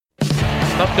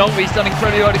McNulty's done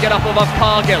incredibly well to get up above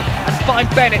Cargill and find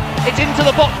Bennett. It's into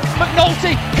the box.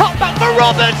 McNulty, cut back for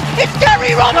Roberts. It's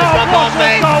Gary Roberts from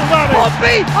Pompey.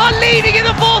 Pompey are leading in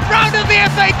the fourth round of the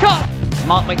FA Cup.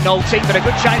 Mark McNulty, but a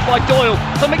good change by Doyle.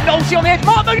 For McNulty on the edge.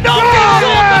 Mark McNulty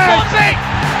scores for Pompey.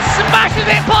 Smashes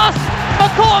it past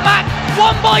McCormack.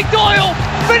 Won by Doyle.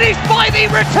 Finished by the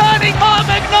returning Mark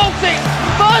McNulty.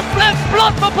 First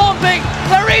blood for Pompey.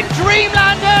 They're in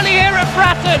dreamland early here at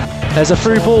Fratton. There's a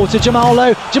through ball to Jamal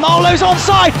Lowe. Jamal Lowe's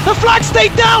onside. The flag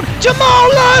stayed down.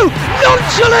 Jamal Lowe,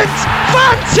 nonchalant,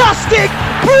 fantastic,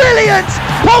 brilliant.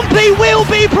 Pompey will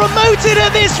be promoted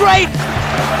at this rate.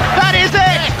 That is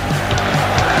it.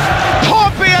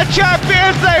 Pompey are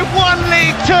champions. They've won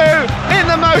League Two in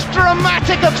the most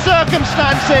dramatic of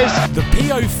circumstances. The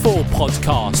PO4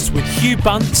 podcast with Hugh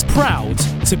Bunce, proud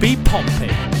to be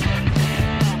Pompey.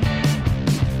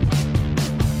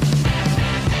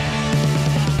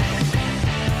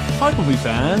 Hi Pompey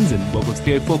fans, and welcome to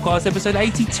PO Forecast episode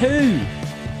 82.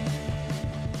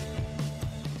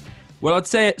 Well,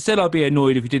 said I'd be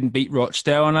annoyed if we didn't beat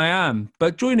Rochdale, and I am.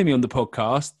 But joining me on the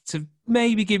podcast to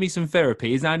maybe give me some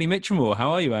therapy is Andy Mitchelmore.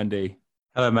 How are you, Andy?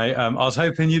 Hello, mate. I was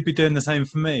hoping you'd be doing the same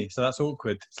for me, so that's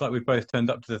awkward. It's like we've both turned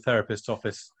up to the therapist's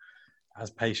office as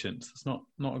patients. It's not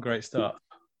a great start.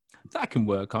 That can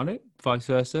work, can't it? Vice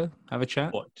versa. Have a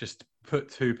chat. What, just put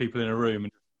two people in a room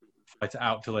and fight it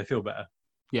out till they feel better?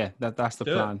 Yeah, that's the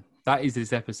plan. That is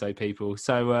this episode, people.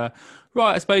 So,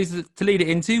 right, I suppose to lead it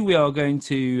into, we are going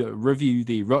to review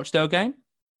the Rochdale game.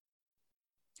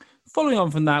 Following on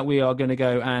from that, we are going to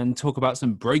go and talk about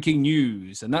some breaking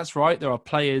news. And that's right, there are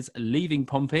players leaving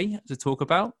Pompey to talk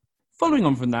about. Following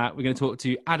on from that, we're going to talk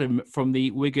to Adam from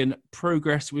the Wigan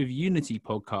Progress with Unity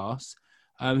podcast,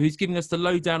 who's giving us the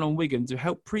lowdown on Wigan to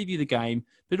help preview the game,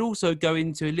 but also go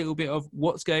into a little bit of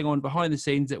what's going on behind the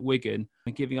scenes at Wigan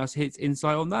and giving us his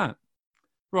insight on that.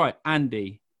 Right,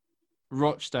 Andy,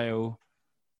 Rochdale,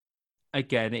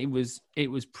 again, it was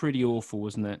pretty awful,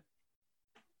 wasn't it?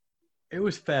 It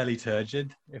was fairly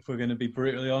turgid, if we're going to be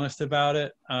brutally honest about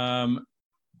it.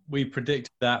 We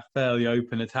predicted that fairly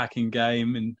open attacking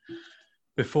game and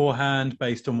beforehand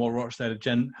based on what Rochdale,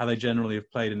 how they generally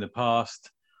have played in the past.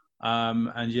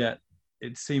 And yet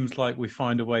it seems like we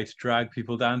find a way to drag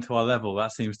people down to our level.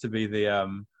 That seems to be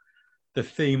the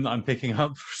theme that I'm picking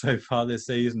up so far this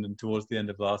season and towards the end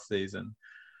of last season.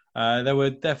 There were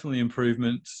definitely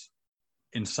improvements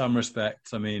in some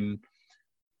respects. I mean,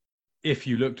 if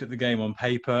you looked at the game on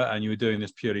paper and you were doing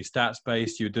this purely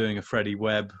stats-based, you were doing a Freddie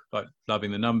Webb, like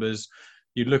loving the numbers,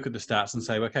 you'd look at the stats and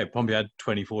say, okay, Pompey had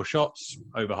 24 shots,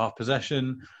 over half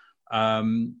possession.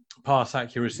 Pass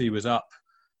accuracy was up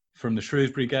from the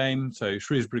Shrewsbury game. So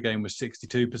Shrewsbury game was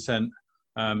 62%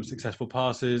 successful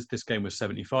passes. This game was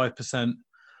 75%.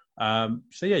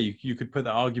 So yeah, you could put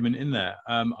that argument in there.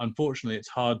 Unfortunately, it's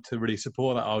hard to really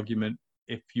support that argument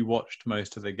if you watched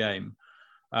most of the game.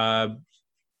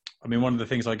 I mean, one of the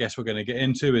things I guess we're going to get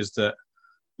into is that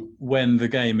when the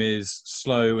game is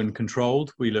slow and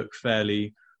controlled, we look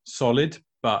fairly solid,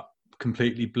 but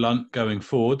completely blunt going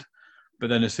forward. But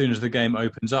then as soon as the game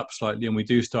opens up slightly and we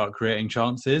do start creating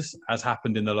chances, as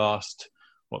happened in the last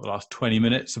 20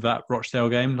 minutes of that Rochdale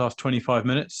game, last 25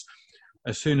 minutes,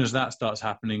 as soon as that starts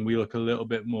happening, we look a little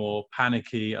bit more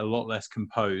panicky, a lot less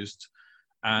composed,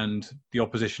 and the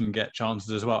opposition get chances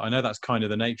as well. I know that's kind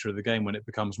of the nature of the game when it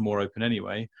becomes more open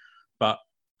anyway, but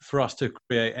for us to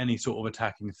create any sort of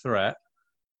attacking threat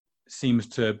seems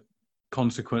to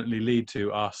consequently lead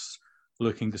to us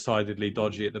looking decidedly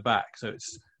dodgy at the back. So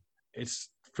it's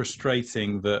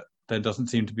frustrating that there doesn't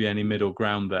seem to be any middle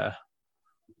ground there.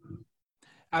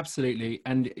 Absolutely.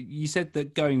 And you said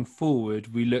that going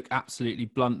forward, we look absolutely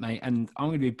blunt, mate. And I'm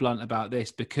going to be blunt about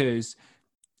this because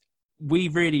we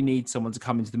really need someone to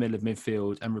come into the middle of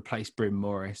midfield and replace Bryn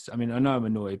Morris. I mean, I know I'm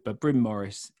annoyed, but Bryn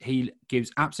Morris, he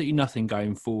gives absolutely nothing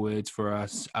going forwards for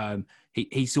us.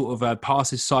 He sort of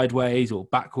passes sideways or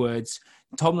backwards.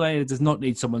 Tom Naylor does not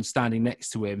need someone standing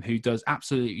next to him who does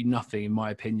absolutely nothing, in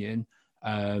my opinion.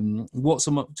 Tom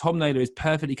Naylor is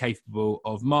perfectly capable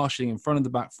of marshalling in front of the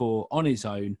back four on his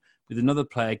own with another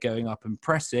player going up and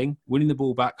pressing, winning the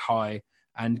ball back high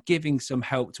and giving some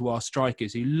help to our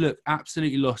strikers who look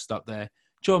absolutely lost up there.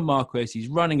 John Marquis, he's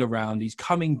running around, he's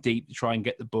coming deep to try and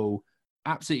get the ball.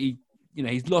 Absolutely,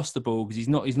 he's lost the ball because he's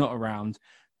not around.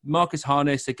 Marcus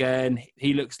Harness, again,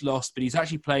 he looks lost, but he's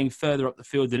actually playing further up the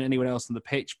field than anyone else on the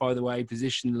pitch, by the way,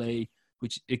 positionally,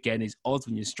 which again is odd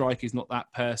when your striker's not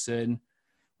that person.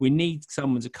 We need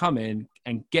someone to come in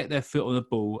and get their foot on the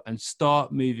ball and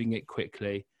start moving it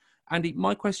quickly. Andy,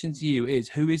 my question to you is,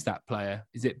 who is that player?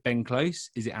 Is it Ben Close?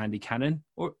 Is it Andy Cannon?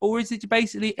 Or is it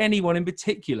basically anyone in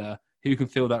particular who can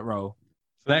fill that role?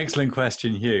 It's an excellent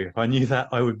question, Hugh. If I knew that,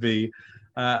 I would be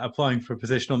applying for a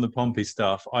position on the Pompey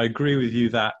staff. I agree with you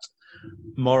that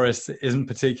Morris isn't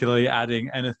particularly adding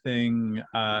anything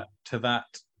to that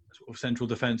sort of central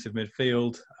defensive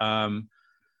midfield.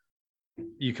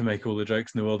 You can make all the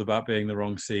jokes in the world about being the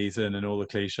wrong season and all the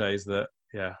cliches that,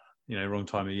 wrong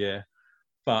time of year.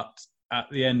 But at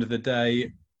the end of the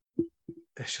day,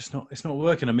 it's not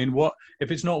working. I mean,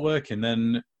 if it's not working,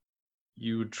 then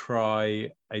you would try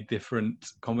a different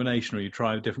combination or you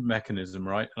try a different mechanism,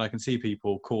 right? And I can see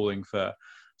people calling for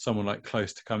someone like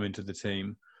Close to come into the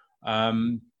team.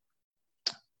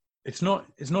 It's not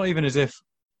even as if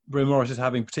Bruno Morris is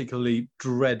having particularly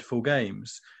dreadful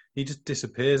games. He just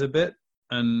disappears a bit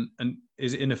and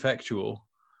is ineffectual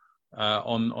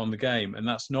on the game, and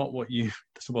that's not what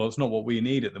it's not what we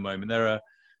need at the moment. There are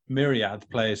myriad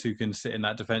players who can sit in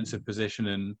that defensive position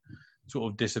and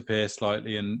sort of disappear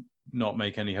slightly and not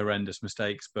make any horrendous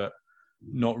mistakes, but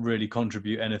not really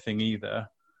contribute anything either.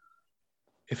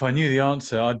 If I knew the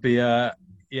answer, I'd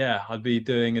be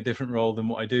doing a different role than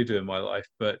what I do in my life.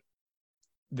 But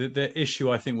the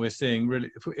issue I think we're seeing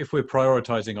really, if we're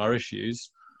prioritising our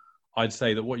issues, I'd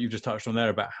say that what you've just touched on there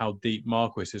about how deep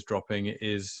Marquis is dropping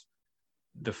is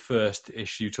the first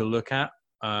issue to look at.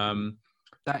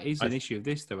 That is an issue of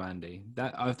this, though, Andy.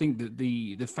 That I think that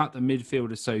the fact that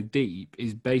midfield is so deep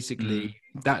is basically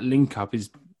that link up is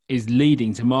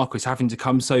leading to Marquis having to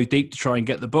come so deep to try and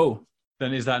get the ball.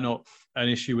 Then is that not an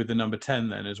issue with the number 10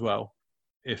 then as well?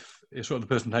 If it's sort of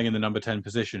the person playing in the number 10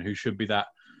 position who should be that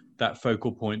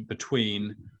focal point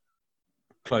between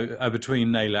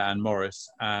Naylor and Morris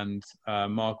and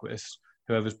Marquis,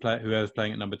 whoever's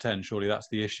playing at number 10, surely that's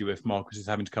the issue if Marquis is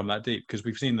having to come that deep, because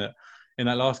we've seen that in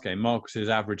that last game, Marquis's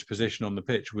average position on the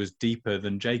pitch was deeper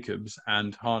than Jacobs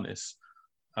and Harness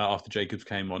after Jacobs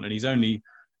came on, and he's only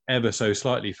ever so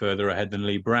slightly further ahead than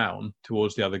Lee Brown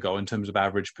towards the other goal in terms of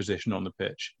average position on the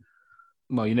pitch.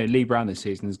 Well, Lee Brown this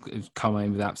season has come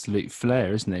in with absolute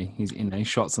flair, isn't he? He's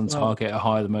shots on target are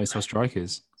higher than most of our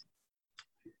strikers.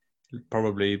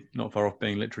 Probably not far off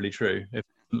being literally true. If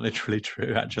literally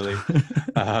true, actually.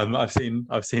 I've seen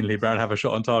Lee Brown have a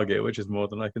shot on target, which is more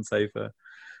than I can say for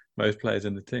most players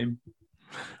in the team.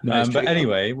 But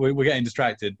anyway, we're getting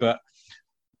distracted. But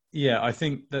yeah, I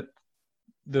think that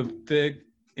the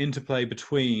interplay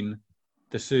between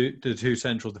the two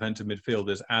central defensive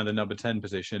midfielders and the number 10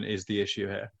 position is the issue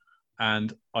here.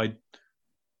 And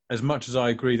as much as I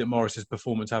agree that Morris's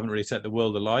performance haven't really set the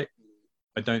world alight,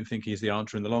 I don't think he's the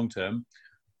answer in the long term.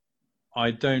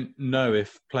 I don't know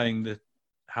if playing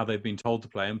how they've been told to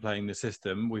play and playing the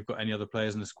system, we've got any other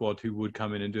players in the squad who would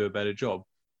come in and do a better job,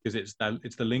 because it's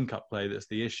the link-up play that's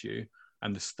the issue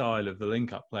and the style of the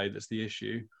link-up play that's the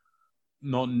issue,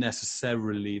 not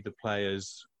necessarily the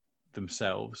players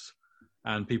themselves.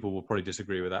 And people will probably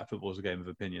disagree with that. Football's a game of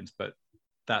opinions, but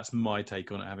that's my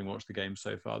take on it, having watched the game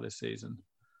so far this season.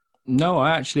 No,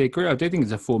 I actually agree. I do think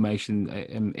it's a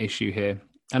formation issue here.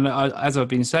 And as I've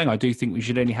been saying, I do think we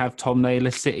should only have Tom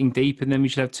Naylor sitting deep, and then we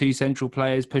should have two central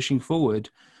players pushing forward.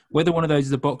 Whether one of those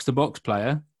is a box-to-box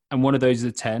player and one of those is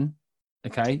a 10,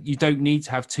 okay? You don't need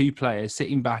to have two players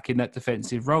sitting back in that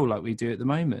defensive role like we do at the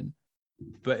moment.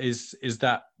 But is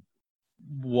that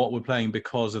what we're playing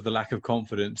because of the lack of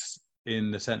confidence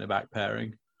in the centre-back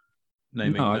pairing? No,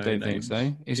 I don't think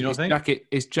so.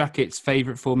 It's Jackett's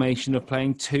favourite formation of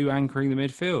playing two anchoring the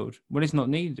midfield when it's not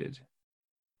needed.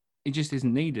 It just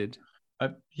isn't needed.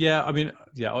 It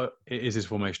is his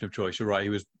formation of choice. You're right. He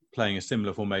was playing a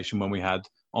similar formation when we had,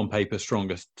 on paper,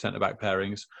 strongest centre-back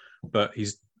pairings, but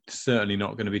he's certainly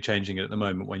not going to be changing it at the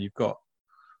moment when you've got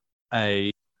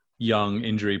a young,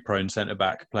 injury-prone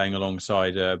centre-back playing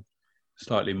alongside a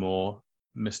slightly more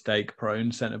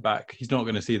mistake-prone centre-back. He's not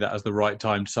going to see that as the right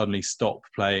time to suddenly stop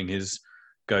playing his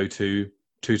go-to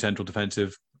two central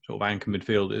defensive sort of anchor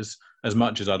midfielders, as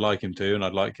much as I'd like him to, and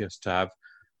I'd like us to have,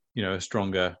 a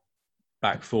stronger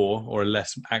back four or a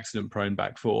less accident-prone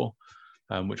back four,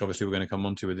 which obviously we're going to come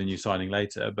on to with the new signing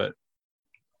later. But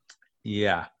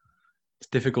yeah, it's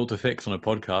difficult to fix on a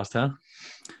podcast, huh?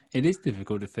 It is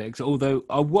difficult to fix. Although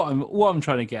what I'm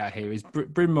trying to get at here is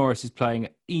Bryn Morris is playing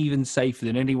even safer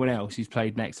than anyone else who's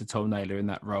played next to Tom Naylor in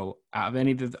that role out of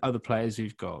any of the other players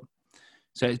we've got.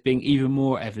 So it's being even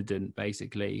more evident,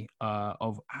 basically,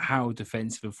 of how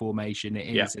defensive a formation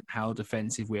it is and how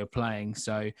defensive we are playing.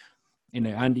 So,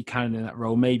 Andy Cannon in that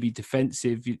role may be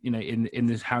defensive,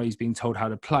 in how he's being told how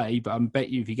to play, but I bet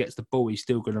you if he gets the ball, he's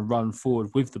still going to run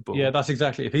forward with the ball. Yeah, that's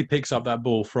exactly. If he picks up that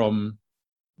ball from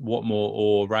Watmore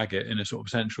or Raggett in a sort of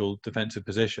central defensive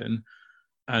position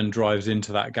and drives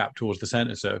into that gap towards the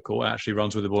centre circle, actually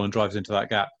runs with the ball and drives into that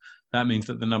gap that means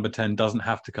that the number 10 doesn't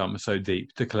have to come so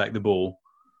deep to collect the ball.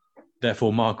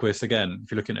 Therefore, Marquis, again,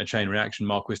 if you're looking at a chain reaction,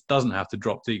 Marquis doesn't have to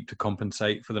drop deep to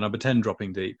compensate for the number 10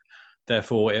 dropping deep.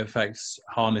 Therefore, it affects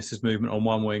Harness's movement on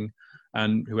one wing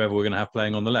and whoever we're going to have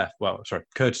playing on the left. Well, sorry,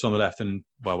 Curtis on the left and,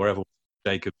 well, wherever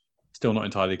Jacobs. Still not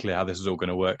entirely clear how this is all going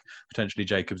to work. Potentially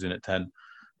Jacobs in at 10.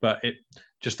 But it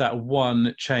just that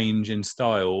one change in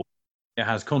style, it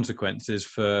has consequences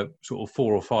for sort of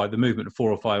 4 or 5, the movement of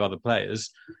 4 or 5 other players.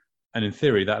 And in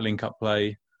theory, that link-up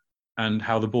play and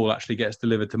how the ball actually gets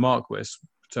delivered to Marquis,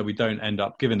 so we don't end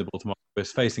up giving the ball to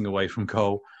Marquis, facing away from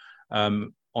goal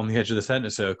on the edge of the centre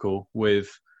circle with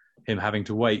him having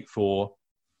to wait for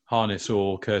Harness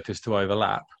or Curtis to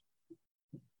overlap.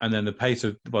 And then the pace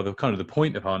of, well, the kind of the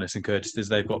point of Harness and Curtis is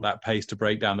they've got that pace to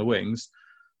break down the wings.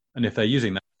 And if they're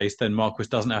using that pace, then Marquis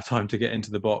doesn't have time to get into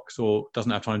the box or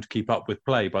doesn't have time to keep up with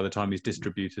play by the time he's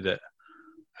distributed it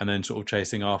and then sort of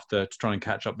chasing after to try and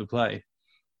catch up the play.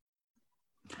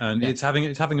 And it's having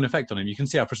an effect on him. You can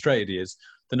see how frustrated he is.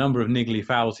 The number of niggly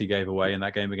fouls he gave away in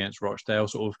that game against Rochdale,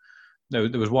 sort of,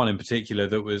 there was one in particular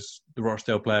that was the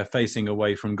Rochdale player facing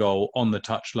away from goal on the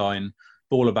touchline,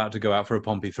 ball about to go out for a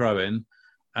Pompey throw-in,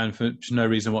 and for no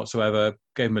reason whatsoever,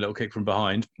 gave him a little kick from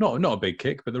behind. Not a big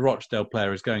kick, but the Rochdale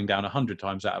player is going down 100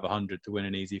 times out of 100 to win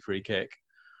an easy free kick.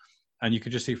 And you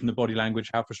could just see from the body language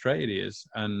how frustrated he is.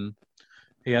 And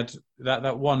he had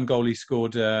that one goal he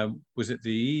scored, was it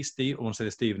I want to say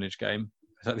the Stevenage game?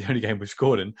 Is that the only game we've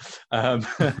scored in? So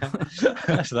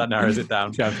that narrows it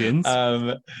down. Champions.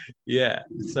 Yeah.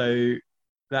 So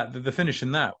the finish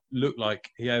in that looked like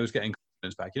he was getting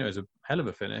confidence back. You know, it was a hell of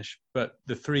a finish. But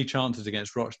the 3 chances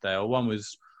against Rochdale, one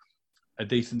was a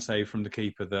decent save from the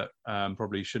keeper that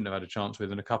probably shouldn't have had a chance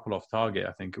with, and a couple off target,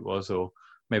 I think it was, or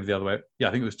maybe the other way. Yeah,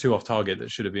 I think it was 2 off target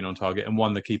that should have been on target, and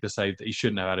one the keeper saved that he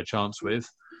shouldn't have had a chance with.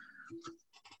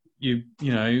 You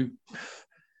know,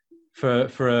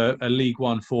 for a League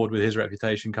One forward with his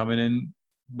reputation coming in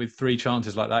with 3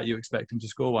 chances like that, you expect him to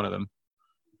score one of them.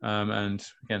 And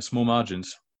again, small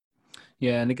margins.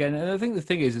 Yeah, and again, and I think the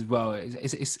thing is as well,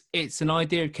 it's an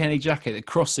idea of Kenny Jackett that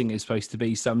crossing is supposed to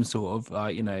be some sort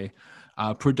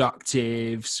of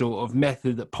productive sort of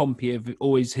method that Pompey have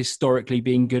always historically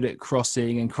been good at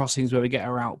crossing, and crossing is where we get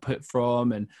our output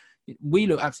from. And we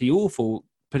look absolutely awful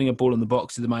putting a ball in the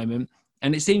box at the moment.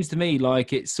 And it seems to me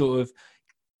like it's sort of,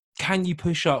 can you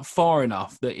push up far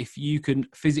enough that if you can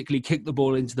physically kick the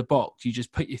ball into the box, you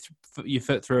just put your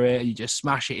foot through it and you just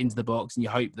smash it into the box and you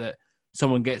hope that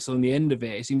someone gets on the end of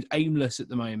it. It seems aimless at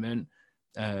the moment.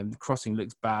 The crossing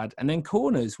looks bad. And then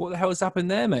corners, what the hell has happened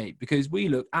there, mate? Because we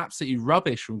look absolutely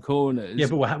rubbish from corners. Yeah,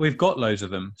 but we've got loads of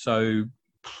them. So,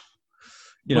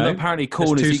 apparently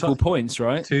corners equal points,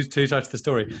 right? Two sides to the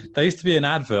story. There used to be an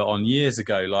advert on years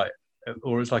ago,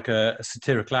 or it's like a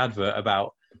satirical advert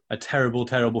about a terrible,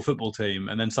 terrible football team.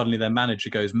 And then suddenly their manager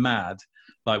goes mad,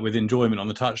 like with enjoyment on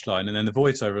the touchline. And then the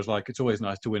voiceover is like, it's always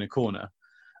nice to win a corner.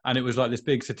 And it was like this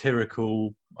big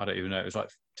satirical, I don't even know, it was like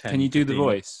 10. Can you do 15. The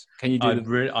voice? Can you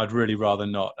do I'd really rather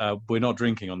not. We're not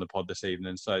drinking on the pod this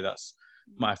evening, so that's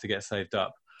might have to get saved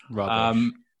up.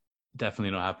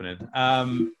 Definitely not happening.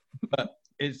 But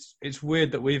it's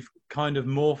weird that we've kind of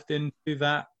morphed into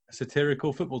that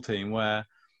satirical football team where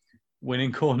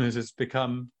winning corners has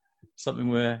become something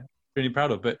we're really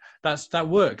proud of. But that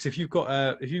works if you've got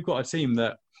a team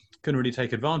that can really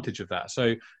take advantage of that.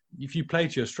 So if you play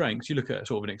to your strengths, you look at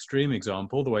sort of an extreme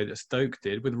example, the way that Stoke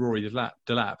did with Rory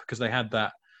Delap, because they had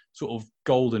that sort of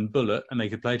golden bullet and they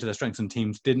could play to their strengths and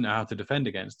teams didn't know how to defend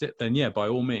against it, then yeah, by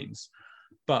all means.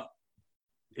 But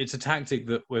it's a tactic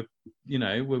that we're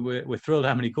thrilled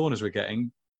how many corners we're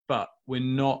getting, but we're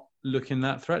not looking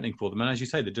that threatening for them. And as you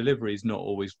say, the delivery is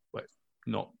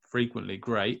not frequently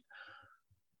great.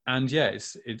 And yeah,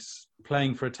 it's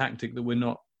playing for a tactic that we're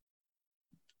not,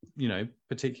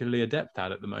 particularly adept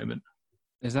at the moment.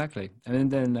 Exactly.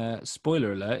 And then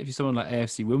spoiler alert, if you're someone like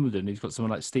AFC Wimbledon who's got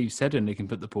someone like Steve Seddon who can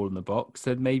put the ball in the box,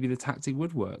 then maybe the tactic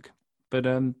would work. But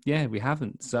we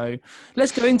haven't. So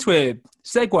let's go into it.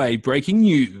 Segue, breaking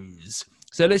news.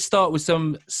 So let's start with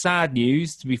some sad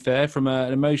news, to be fair, from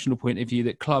an emotional point of view,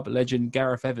 that club legend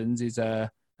Gareth Evans is, am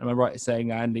I right in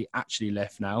saying Andy actually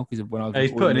left now? Because when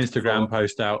he's put an Instagram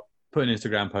post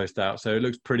out. So it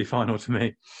looks pretty final to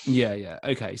me. Yeah.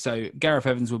 Okay, so Gareth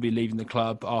Evans will be leaving the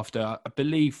club after, I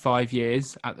believe, 5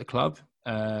 years at the club.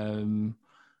 I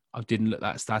didn't look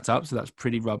that stat up, so that's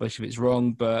pretty rubbish if it's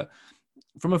wrong. But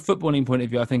from a footballing point of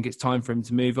view, I think it's time for him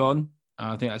to move on.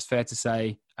 I think that's fair to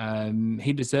say.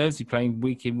 He deserves. He's playing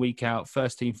week in, week out,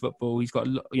 first team football. He's got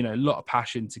a lot of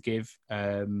passion to give.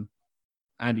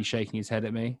 Andy's shaking his head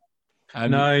at me.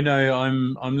 No,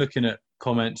 I'm looking at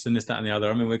comments and this, that, and the other.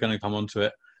 I mean, we're going to come on to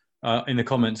it. In the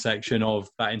comment section of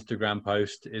that Instagram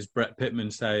post is Brett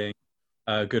Pittman saying,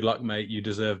 good luck, mate, you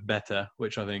deserve better,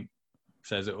 which I think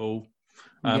says it all.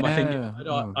 I think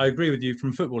I agree with you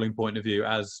from a footballing point of view,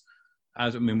 as I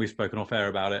mean, we've spoken off air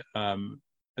about it.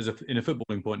 In a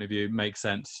footballing point of view, makes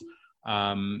sense.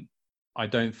 I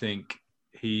don't think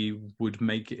he would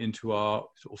make it into our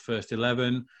sort of first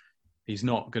 11. He's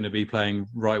not going to be playing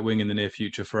right wing in the near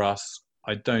future for us.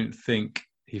 I don't think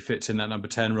he fits in that number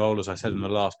 10 role, as I said in the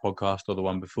last podcast or the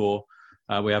one before.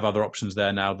 We have other options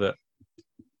there now that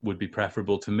would be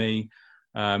preferable to me.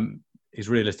 He's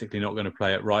realistically not going to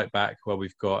play at right back, where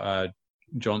we've got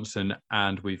Johnson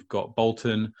and we've got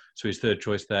Bolton. So his third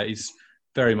choice there. He's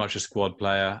very much a squad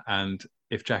player. And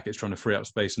if Jackett's trying to free up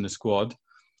space in the squad,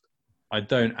 I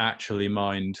don't actually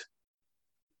mind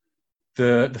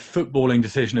the footballing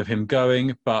decision of him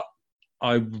going, but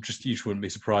you just wouldn't be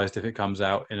surprised if it comes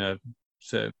out in a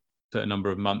certain number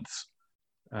of months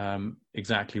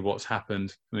exactly what's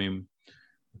happened. I mean,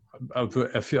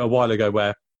 a while ago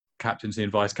where captaincy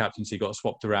and vice captaincy got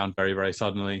swapped around very, very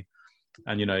suddenly,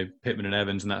 and Pittman and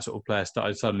Evans and that sort of player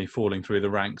started suddenly falling through the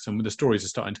ranks, and the stories are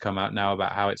starting to come out now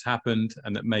about how it's happened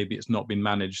and that maybe it's not been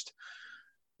managed.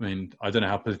 I mean, I don't know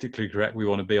how politically correct we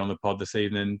want to be on the pod this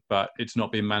evening, but it's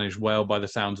not been managed well by the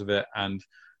sounds of it, and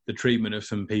the treatment of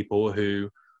some people who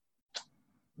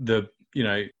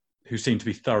seem to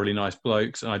be thoroughly nice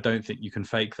blokes. And I don't think you can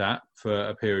fake that for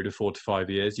a period of 4 to 5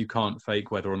 years. You can't fake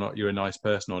whether or not you're a nice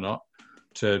person or not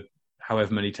to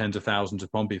however many tens of thousands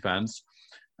of Pompey fans.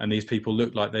 And these people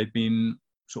look like they've been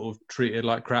sort of treated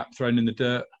like crap, thrown in the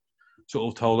dirt,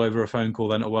 sort of told over a phone call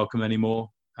they're not welcome anymore.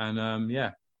 And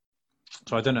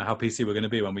so I don't know how PC we're going to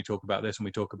be when we talk about this, and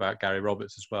we talk about Gary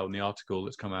Roberts as well in the article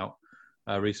that's come out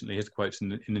recently, his quotes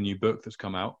in the new book that's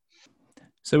come out.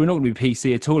 So we're not going to be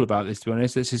PC at all about this, to be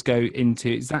honest. Let's just go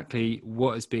into exactly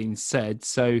what has been said.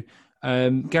 So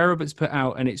Gary Roberts put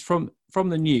out, and it's from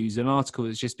the news, an article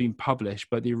that's just been published,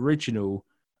 but the original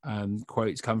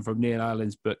quotes come from Neil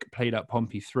Allen's book, Played Up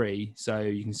Pompey 3. So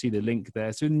you can see the link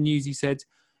there. So in the news, he said,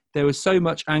 "There was so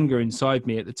much anger inside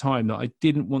me at the time that I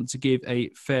didn't want to give a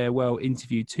farewell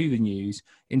interview to the news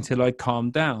until I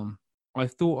calmed down. I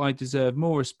thought I deserved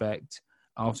more respect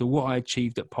after what I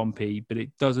achieved at Pompey, but it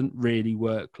doesn't really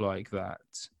work like that."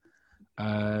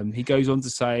 He goes on to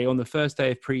say, "On the first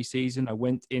day of pre-season, I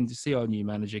went in to see our new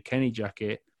manager, Kenny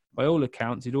Jackett. By all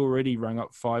accounts, he'd already rang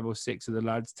up 5 or 6 of the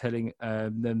lads, telling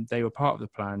them they were part of the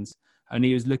plans, and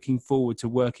he was looking forward to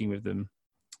working with them.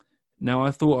 Now,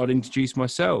 I thought I'd introduce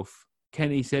myself.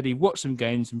 Kenny said he watched some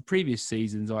games from previous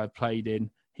seasons I had played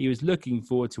in. He was looking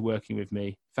forward to working with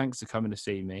me. Thanks for coming to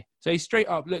see me." So he straight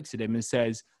up looks at him and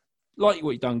says, "Like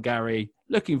what you've done, Gary,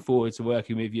 looking forward to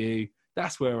working with you.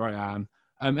 That's where I am."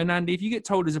 And Andy, if you get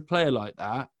told as a player like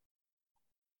that,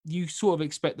 you sort of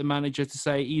expect the manager to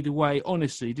say either way,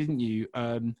 honestly, didn't you?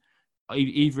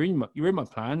 Either you're in my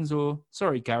plans, or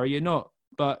sorry, Gary, you're not.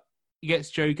 But he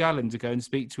gets Joe Gallen to go and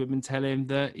speak to him and tell him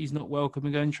that he's not welcome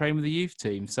and go and train with the youth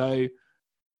team. So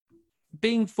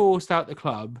being forced out the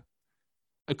club,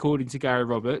 according to Gary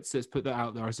Roberts, let's put that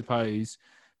out there, I suppose,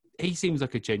 he seems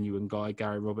like a genuine guy,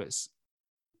 Gary Roberts.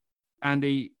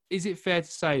 Andy, is it fair to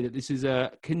say that this is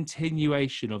a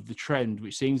continuation of the trend,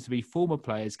 which seems to be former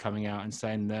players coming out and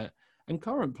saying that, and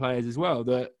current players as well,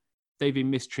 that they've been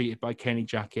mistreated by Kenny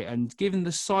Jackett and given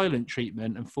the silent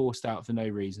treatment and forced out for no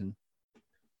reason?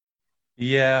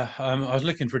 Yeah, I was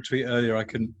looking for a tweet earlier. I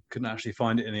couldn't actually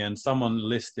find it in the end. Someone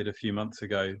listed a few months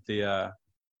ago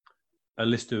a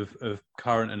list of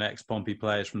current and ex-Pompey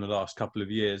players from the last couple of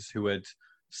years who had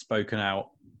spoken out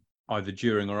either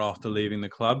during or after leaving the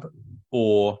club,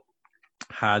 or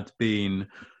had been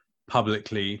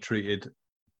publicly treated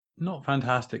not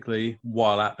fantastically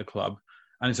while at the club.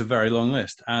 And it's a very long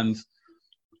list. And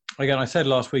again, I said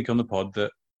last week on the pod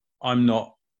that I'm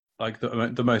not like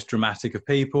the most dramatic of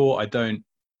people. I don't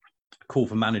call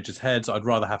for managers' heads. I'd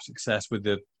rather have success with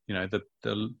the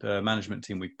management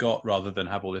team we've got rather than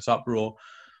have all this uproar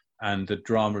and the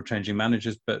drama of changing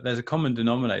managers. But there's a common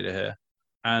denominator here.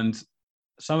 And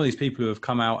some of these people who have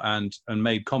come out and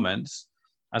made comments,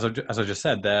 as I just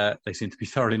said, they seem to be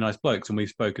thoroughly nice blokes. And we've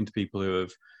spoken to people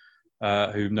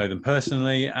who know them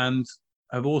personally and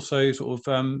have also sort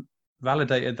of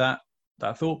validated that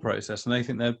thought process, and they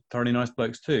think they're thoroughly nice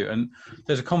blokes too. And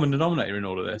there's a common denominator in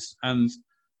all of this, and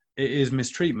it is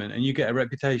mistreatment. And you get a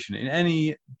reputation in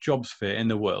any job sphere in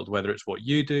the world, whether it's what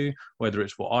you do, whether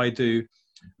it's what I do.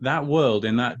 That world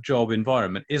in that job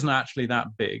environment isn't actually that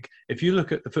big. If you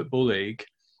look at the Football League,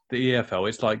 the EFL,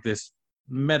 it's like this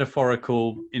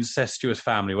metaphorical, incestuous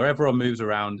family where everyone moves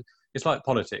around. it's like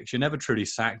politics. You're never truly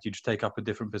sacked. You just take up a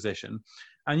different position.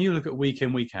 And you look at week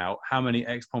in, week out, how many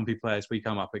ex-Pompey players we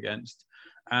come up against,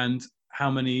 and how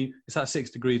many, it's that 6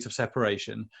 degrees of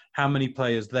separation, how many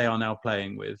players they are now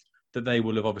playing with that they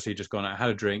will have obviously just gone out, had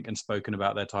a drink and spoken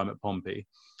about their time at Pompey.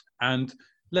 And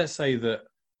let's say that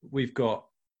we've got,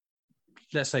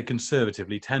 let's say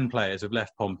conservatively, 10 players have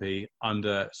left Pompey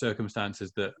under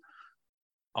circumstances that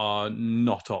are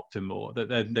not optimal,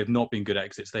 that they've not been good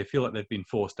exits. They feel like they've been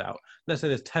forced out. Let's say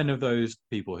there's 10 of those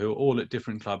people who are all at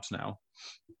different clubs now.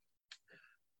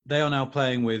 They are now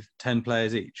playing with 10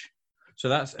 players each. So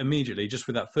that's immediately, just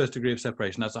with that first degree of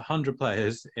separation, that's 100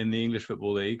 players in the English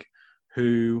Football League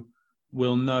who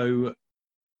will know,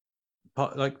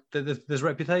 like, there's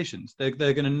reputations. They're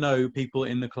going to know people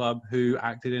in the club who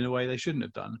acted in a way they shouldn't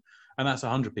have done. And that's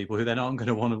 100 people who then aren't going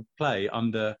to want to play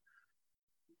under,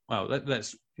 well,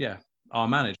 our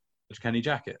manager, Kenny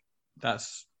Jackett.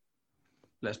 Let's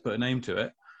put a name to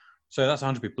it. So that's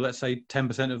 100 people. Let's say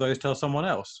 10% of those tell someone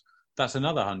else. That's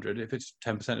another 100. If it's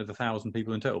 10% of the 1,000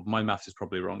 people in total. My maths is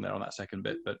probably wrong there on that second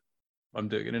bit, but I'm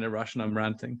doing it in a rush and I'm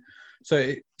ranting. So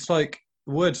it's like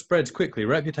word spreads quickly,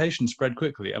 reputation spread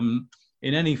quickly. In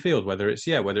any field, whether it's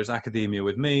academia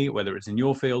with me, whether it's in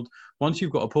your field, once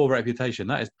you've got a poor reputation,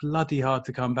 that is bloody hard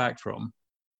to come back from.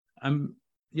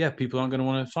 People aren't going to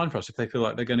want to sign for us if they feel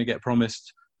like they're going to get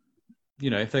promised,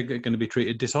 if they're going to be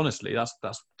treated dishonestly.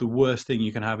 That's the worst thing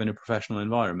you can have in a professional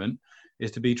environment,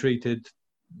 is to be treated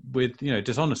with,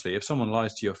 dishonestly. If someone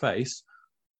lies to your face,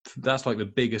 that's like the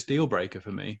biggest deal breaker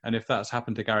for me. And if that's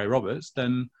happened to Gary Roberts,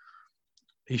 then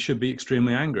he should be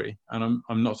extremely angry. And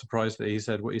I'm not surprised that he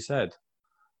said what he said.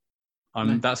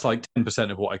 That's like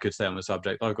 10% of what I could say on the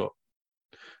subject. I've got,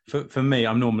 for me,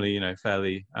 I'm normally,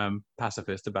 fairly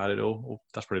pacifist about it all. Or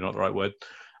that's probably not the right word.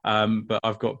 But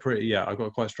I've got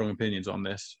quite strong opinions on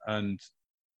this. And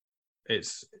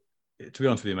to be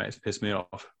honest with you, mate, it's pissed me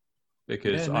off.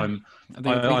 Because I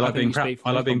like being proud.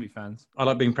 I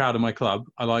like being proud of my club.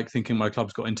 I like thinking my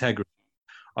club's got integrity.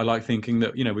 I like thinking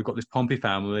that, we've got this Pompey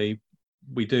family.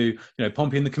 We do,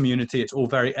 Pompey in the community. It's all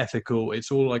very ethical. It's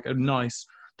all like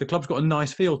the club's got a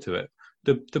nice feel to it.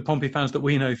 The Pompey fans that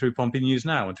we know through Pompey News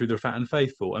Now and through the Fat and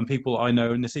Faithful, and people I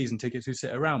know in the season tickets who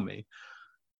sit around me,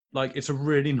 like, it's a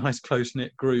really nice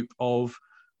close-knit group of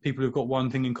people who've got one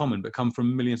thing in common but come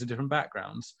from millions of different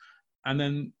backgrounds. And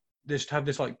then just have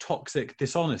this like toxic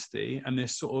dishonesty and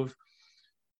this sort of,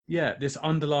 this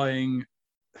underlying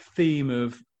theme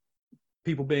of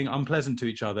people being unpleasant to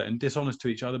each other and dishonest to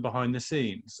each other behind the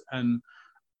scenes, and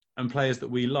players that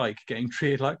we like getting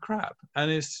treated like crap. And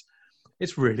it's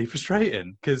really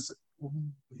frustrating because,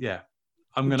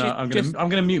 I'm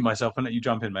gonna mute myself and let you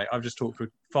jump in, mate. I've just talked for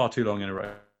far too long in a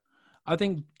row. I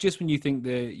think just when you think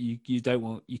that you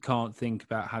can't think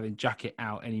about having Jackett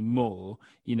out anymore,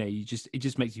 it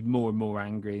just makes you more and more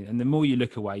angry. And the more you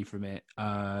look away from it,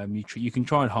 you can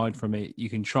try and hide from it. You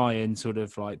can try and sort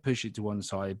of like push it to one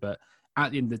side, but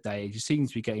at the end of the day, it just seems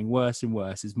to be getting worse and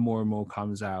worse as more and more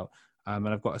comes out. And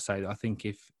I've got to say that I think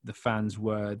if the fans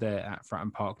were there at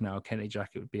Fratton Park now, Kenny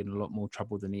Jackett would be in a lot more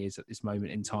trouble than he is at this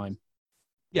moment in time.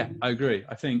 Yeah, I agree.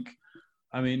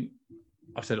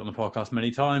 I've said it on the podcast many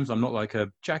times, I'm not like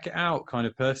a Jackett out kind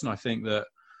of person. I think that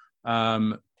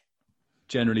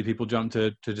generally people jump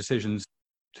to decisions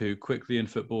too quickly in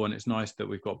football, and it's nice that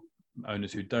we've got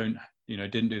owners who didn't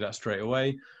do that straight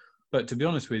away. But to be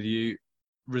honest with you,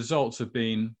 results have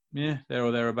been, there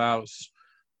or thereabouts.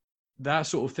 That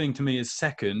sort of thing to me is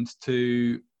second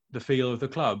to the feel of the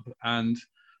club. And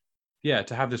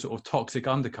to have this sort of toxic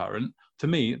undercurrent, to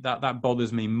me, that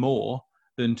bothers me more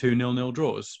than 2 0-0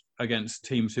 draws against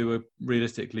teams who are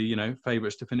realistically,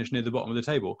 favourites to finish near the bottom of the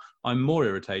table. I'm more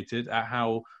irritated at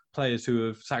how players who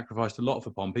have sacrificed a lot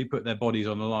for Pompey, put their bodies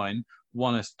on the line,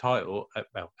 won a title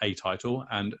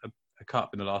and a cup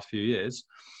in the last few years.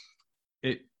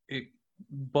 It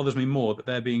bothers me more that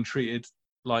they're being treated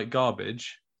like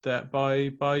garbage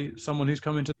by someone who's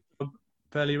come into the club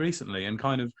fairly recently and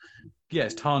kind of,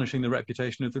 it's tarnishing the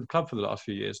reputation of the club for the last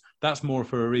few years. That's more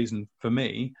for a reason for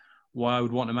me why I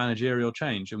would want a managerial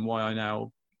change, and why I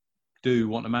now do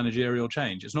want a managerial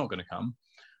change. It's not going to come.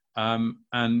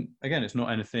 And again, it's not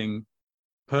anything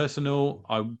personal.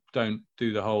 I don't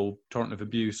do the whole torrent of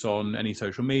abuse on any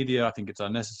social media. I think it's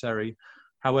unnecessary.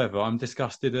 However, I'm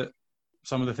disgusted at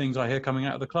some of the things I hear coming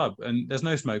out of the club, and there's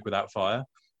no smoke without fire.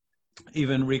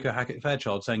 Even Rico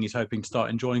Hackett-Fairchild saying he's hoping to start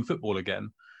enjoying football again.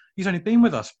 He's only been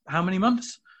with us how many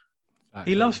months?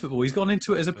 He loves football. He's gone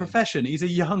into it as a profession. He's a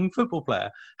young football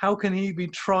player. How can he be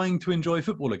trying to enjoy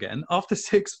football again after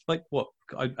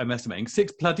I'm estimating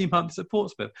 6 bloody months at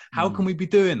Portsmouth? How can we be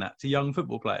doing that to young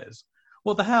football players?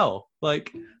 What the hell?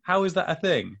 Like, how is that a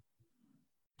thing?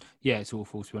 Yeah, it's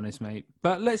awful, to be honest, mate.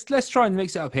 But let's try and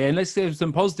mix it up here, and let's give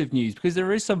some positive news, because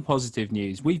there is some positive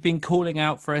news. We've been calling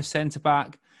out for a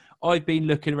centre-back. I've been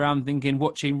looking around thinking,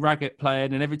 watching Raggett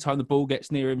playing, and every time the ball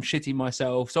gets near him, shitting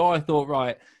myself. So I thought,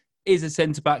 right, is a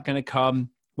centre-back going to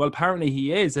come? Well, apparently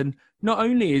he is. And not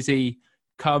only is he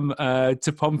come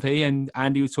to Pompey, and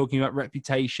Andy was talking about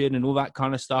reputation and all that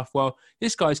kind of stuff. Well,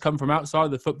 this guy's come from outside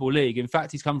of the Football League. In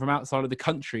fact, he's come from outside of the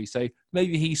country. So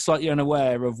maybe he's slightly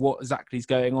unaware of what exactly is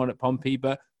going on at Pompey,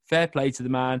 but fair play to the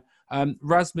man.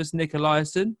 Rasmus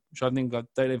Nikolaisen, which I don't know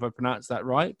if I pronounced that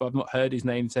right, but I've not heard his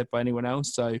name said by anyone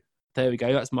else. So there we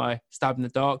go. That's my stab in the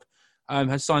dark.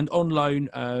 Has signed on loan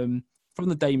from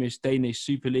the Danish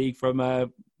Super League from,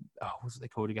 what's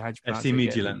it called again? FC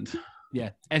Midtjylland.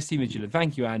 Yeah, FC Midtjylland.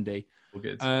 Thank you, Andy. All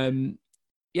good.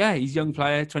 Yeah, he's a young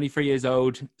player, 23 years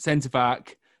old,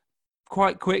 centre-back.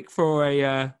 Quite quick for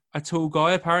a tall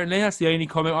guy, apparently. That's the only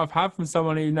comment I've had from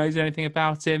someone who knows anything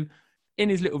about him. In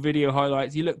his little video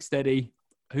highlights, he looks steady.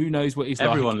 Who knows what he's like?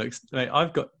 Everyone looks... Mate,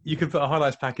 you could put a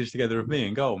highlights package together of me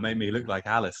in goal. Make me look like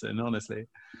Alisson, honestly.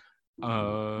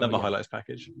 Love a highlights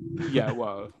package. Yeah,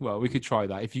 well, we could try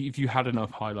that if you had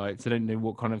enough highlights. I don't know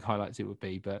what kind of highlights it would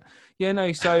be, but yeah,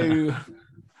 no. So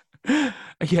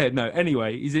yeah, no.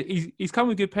 Anyway, he's come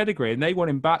with good pedigree, and they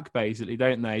want him back, basically,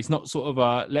 don't they? It's not sort of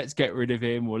a let's get rid of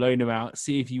him or loan him out,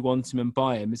 see if you want him and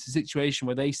buy him. It's a situation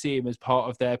where they see him as part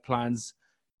of their plans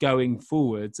going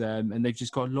forward, and they've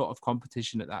just got a lot of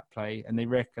competition at that play, and they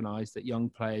recognise that young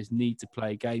players need to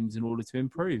play games in order to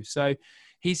improve. So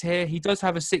he's here. He does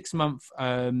have a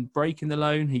 6-month break in the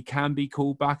loan. He can be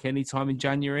called back anytime in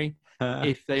January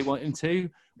if they want him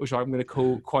to, which I'm going to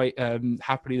call quite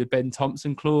happily the Ben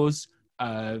Thompson clause.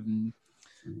 Some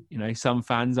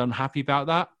fans unhappy about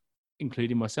that,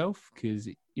 including myself, because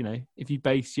if you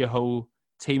base your whole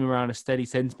team around a steady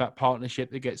centre-back partnership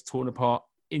that gets torn apart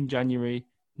in January,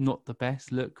 not the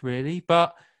best look, really.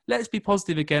 But let's be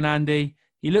positive again, Andy.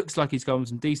 He looks like he's got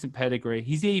some decent pedigree.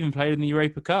 He's even played in the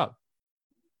Europa Cup.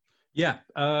 Yeah.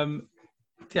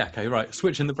 Okay, right.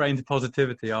 Switching the brain to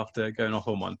positivity after going off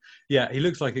on one. Yeah, he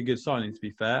looks like a good signing, to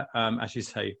be fair. As you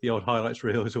say, the old highlights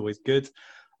reel is always good.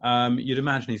 You'd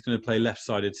imagine he's going to play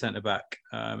left-sided centre-back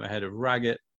ahead of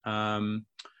Raggett.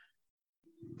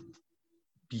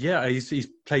 Yeah, he's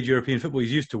played European football.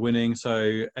 He's used to winning. So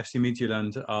FC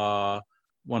Midtjylland are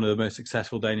one of the most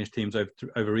successful Danish teams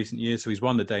over recent years. So he's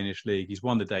won the Danish League. He's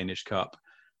won the Danish Cup.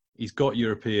 He's got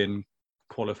European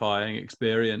qualifying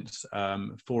experience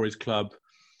for his club.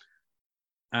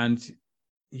 And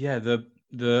yeah,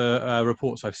 the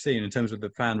reports I've seen in terms of the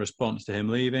fan response to him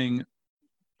leaving,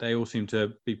 they all seem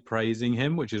to be praising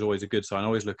him, which is always a good sign. I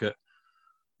always look at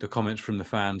the comments from the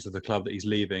fans of the club that he's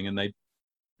leaving, and they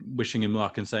wishing him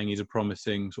luck and saying he's a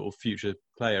promising sort of future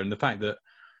player. And the fact that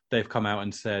they've come out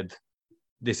and said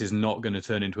this is not going to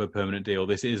turn into a permanent deal,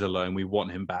 this is a loan, we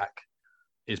want him back,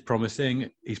 is promising.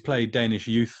 He's played Danish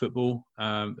youth football,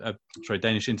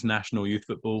 Danish international youth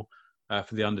football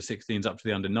for the under-16s up to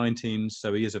the under-19s.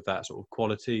 So he is of that sort of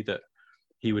quality that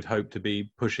he would hope to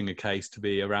be pushing a case to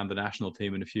be around the national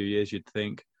team in a few years, you'd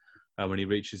think, when he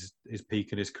reaches his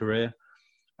peak in his career.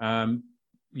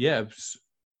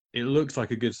 It looks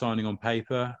like a good signing on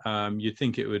paper. You'd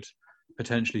think it would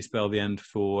potentially spell the end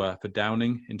for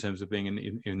Downing in terms of being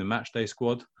in the matchday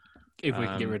squad. If we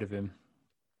can get rid of him.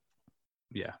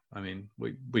 Yeah, I mean,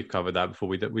 we've covered that before.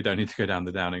 We don't need to go down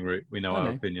the Downing route. We know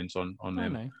our opinions on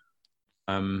him.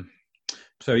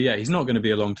 So yeah, he's not going to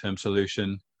be a long-term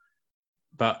solution.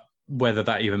 But whether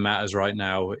that even matters right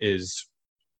now is,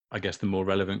 I guess, the more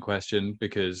relevant question,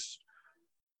 because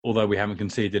although we haven't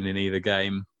conceded in either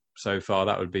game so far,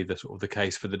 that would be the sort of the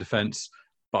case for the defence.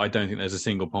 But I don't think there's a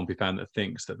single Pompey fan that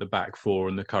thinks that the back four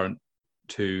and the current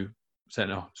two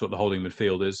centre, sort of the holding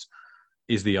midfielders,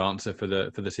 is the answer for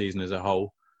the season as a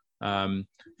whole. Fun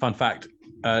fact: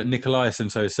 Nikolaisen,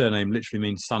 so his surname literally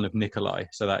means son of Nikolai.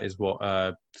 So that is what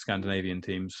Scandinavian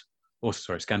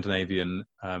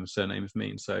surnames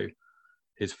mean. So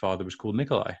his father was called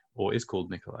Nikolai, or is called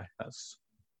Nikolai. That's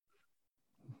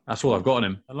all I've got on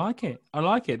him. I like it.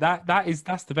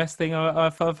 That's the best thing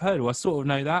I've heard. Well, I sort of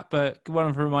know that, but good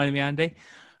one for reminding me, Andy.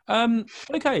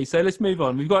 Okay, so let's move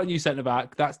on. We've got a new centre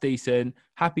back. That's decent.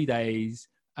 Happy days.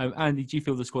 Andy, do you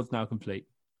feel the squad's now complete?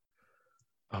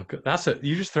 Oh, good. That's it.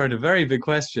 You just thrown a very big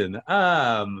question.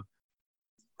 I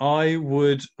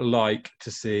would like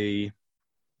to see.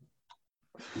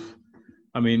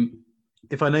 I mean,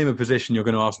 if I name a position, you're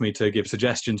going to ask me to give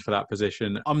suggestions for that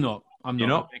position. I'm not. You're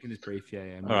not? I'm making this brief.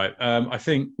 Yeah. All right. I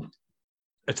think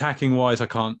attacking wise, I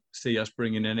can't see us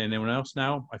bringing in anyone else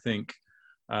now. I think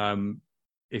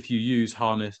if you use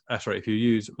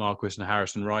Marquis and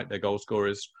Harrison Wright, their goal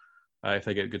scorers, if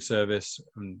they get good service,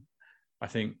 and I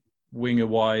think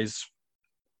winger-wise,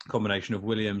 combination of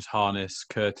Williams, Harness,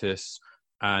 Curtis,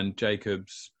 and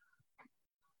Jacobs.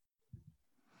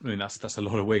 I mean, that's a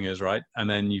lot of wingers, right? And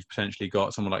then you've potentially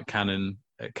got someone like Cannon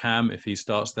at Cam if he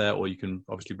starts there, or you can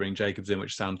obviously bring Jacobs in,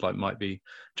 which sounds like might be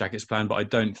Jackett's plan. But I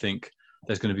don't think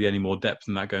there's going to be any more depth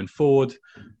than that going forward.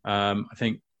 I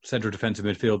think central defensive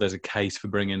midfield, there's a case for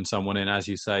bringing someone in. As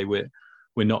you say, we're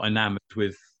not enamoured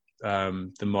with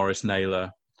the Morris Naylor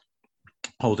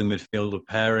holding midfield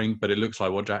pairing, but it looks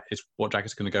like what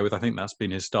Jackett's going to go with. I think that's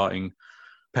been his starting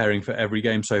pairing for every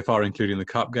game so far, including the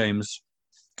cup games.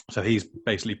 So he's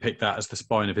basically picked that as the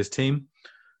spine of his team.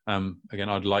 Again,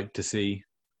 I'd like to see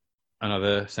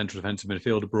another central defensive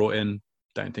midfielder brought in.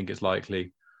 Don't think it's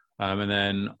likely. And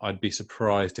then I'd be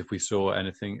surprised if we saw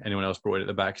anyone else brought in at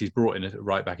the back. He's brought in a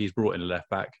right back. He's brought in a left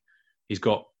back. He's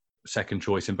got second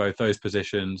choice in both those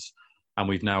positions. And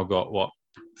we've now got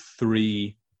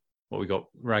we got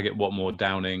Raggett, Watmore,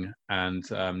 Downing, and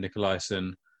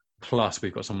Nicolaisen. Plus,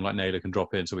 we've got someone like Naylor can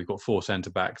drop in. So we've got 4 centre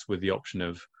backs with the option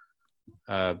of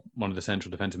one of the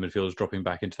central defensive midfielders dropping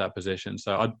back into that position.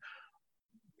 So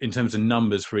in terms of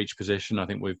numbers for each position, I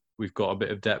think we've got a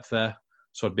bit of depth there.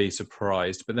 So I'd be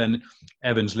surprised. But then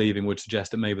Evans leaving would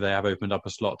suggest that maybe they have opened up a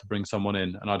slot to bring someone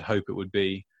in. And I'd hope it would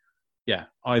be,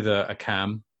 either a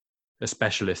cam, a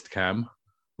specialist cam,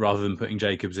 rather than putting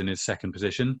Jacobs in his second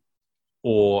position,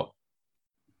 or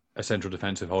a central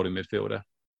defensive holding midfielder.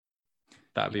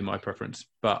 That'd be my preference.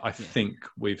 But I think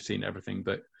we've seen everything.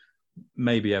 But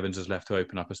maybe Evans has left to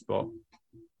open up a spot.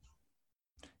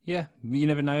 Yeah, you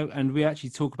never know. And we actually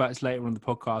talk about this later on the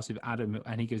podcast with Adam,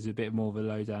 and he gives a bit more of a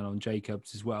lowdown on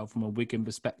Jacobs as well from a Wigan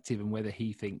perspective and whether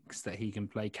he thinks that he can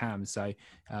play Cam. So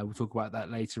we'll talk about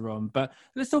that later on. But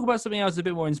let's talk about something else a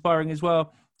bit more inspiring as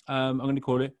well. I'm going to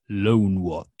call it Lone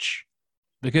Watch,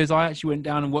 because I actually went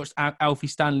down and watched Alfie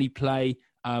Stanley play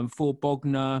for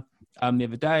Bognor the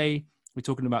other day. We're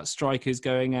talking about strikers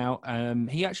going out.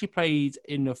 He actually played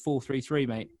in a 4-3-3,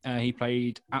 mate. He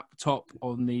played up top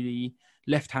on the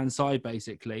left-hand side,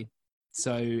 basically.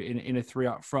 So in a 3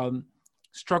 up front.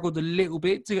 Struggled a little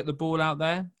bit to get the ball out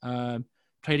there.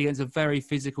 Played against a very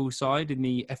physical side in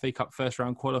the FA Cup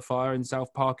first-round qualifier in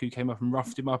South Park, who came up and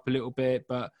roughed him up a little bit.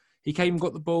 But he came and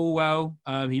got the ball well.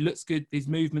 He looks good. His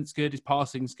movement's good. His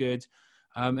passing's good.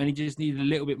 And he just needed a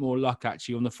little bit more luck,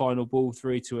 actually, on the final ball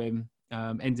through to him.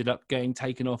 Ended up getting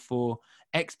taken off for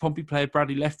ex-Pompey player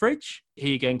Bradley Lethbridge.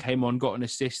 He again came on, got an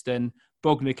assist, and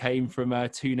Bognor came from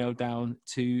 2-0 down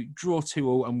to draw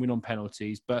 2-2 and win on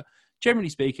penalties. But generally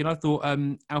speaking, I thought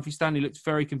Alfie Stanley looked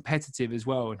very competitive as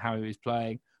well in how he was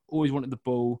playing. Always wanted the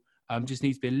ball. Just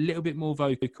needs to be a little bit more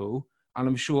vocal. And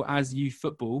I'm sure as youth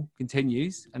football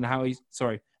continues and how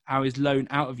his loan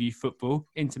out of youth football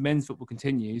into men's football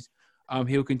continues,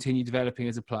 he'll continue developing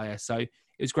as a player. So it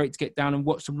was great to get down and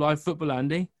watch some live football,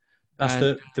 Andy. That's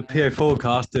the PO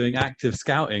Forecast doing active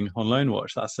scouting on Lone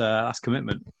Watch. That's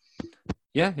commitment.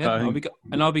 Yeah.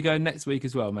 I'll be going next week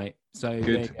as well, mate. So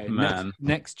good there you go. man.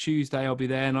 Next Tuesday I'll be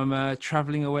there, and I'm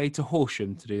travelling away to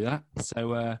Horsham to do that.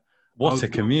 So what a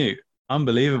commute!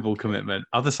 Unbelievable commitment.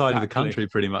 Other side of the country,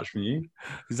 pretty much from you.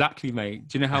 Exactly, mate.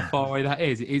 Do you know how far away that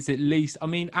is? It is at least. I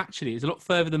mean, actually, it's a lot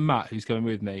further than Matt, who's coming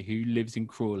with me, who lives in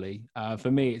Crawley. For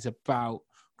me, it's about,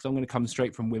 because I'm going to come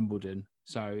straight from Wimbledon,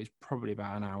 so it's probably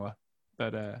about an hour.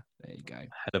 But there you go.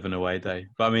 Head of an away day.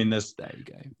 But I mean, there you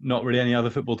go. Not really any other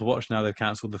football to watch now. They've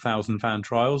cancelled the 1,000-fan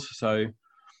trials. So,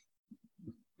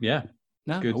 yeah,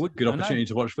 good opportunity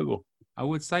to watch football. I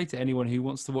would say to anyone who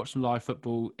wants to watch some live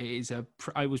football, it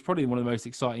was probably one of the most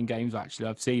exciting games actually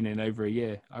I've seen in over a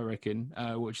year, I reckon,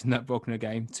 watching that Bognor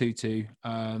game,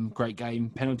 2-2. Great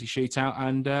game, penalty shootout,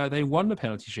 and they won the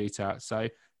penalty shootout. So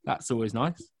that's always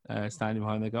nice, standing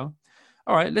behind the goal.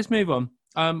 All right, let's move on.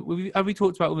 Have we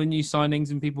talked about all the new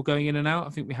signings and people going in and out? I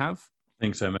think we have. I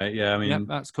think so, mate. Yeah, I mean,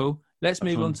 that's cool. Let's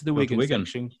move on to the Wigan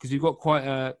section, because we've got quite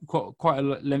a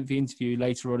lengthy interview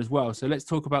later on as well. So let's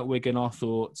talk about Wigan, our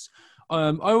thoughts.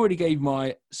 I already gave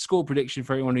my score prediction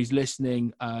for anyone who's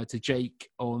listening to Jake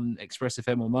on Express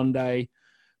FM on Monday.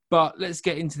 But let's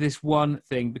get into this one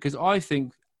thing, because I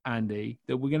think, Andy,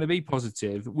 that we're going to be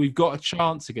positive. We've got a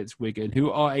chance against Wigan,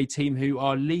 who are a team who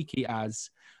are leaky as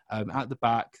at the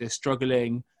back. They're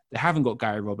struggling. They haven't got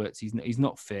Gary Roberts. He's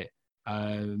not fit.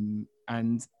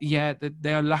 And yeah,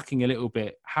 they are lacking a little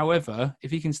bit. However,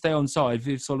 if he can stay on side,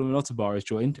 if Solomon Ottabar has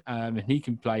joined, and he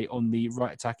can play on the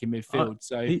right attacking midfield.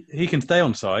 So he can stay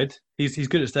on side. He's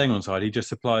good at staying on side. He just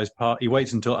supplies he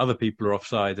waits until other people are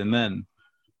offside, and then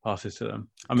passes to them.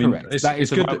 I mean, Correct.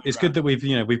 it's good that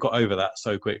we've got over that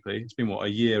so quickly. It's been a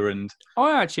year and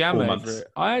I actually am 4 over months. it.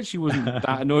 I actually wasn't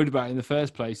that annoyed about it in the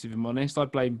first place, if I'm honest. I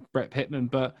blame Brett Pittman,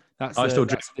 but I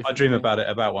dream about it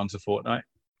about once a fortnight.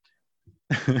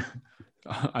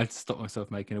 I'd stop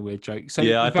myself making a weird joke. So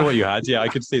yeah, I thought you had. Yeah, I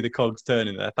could see the cogs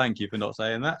turning there. Thank you for not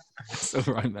saying that. It's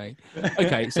all right, mate.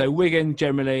 Okay, so Wigan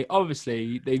generally,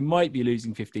 obviously, they might be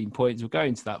losing 15 points. We'll go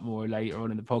into that more later on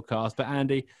in the podcast. But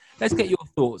Andy, let's get your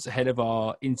thoughts ahead of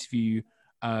our interview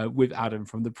with Adam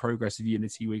from the Progress of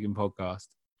Unity Wigan podcast.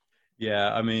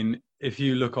 Yeah, I mean, if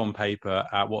you look on paper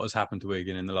at what has happened to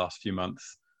Wigan in the last few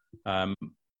months,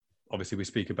 obviously we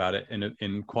speak about it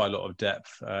in quite a lot of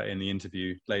depth in the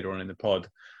interview later on in the pod,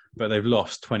 but they've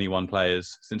lost 21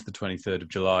 players since the 23rd of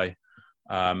July.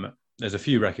 There's a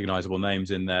few recognisable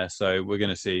names in there, so we're going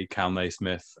to see Cal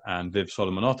Naismith and Viv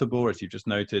Solomon-Otterbor, as you've just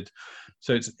noted.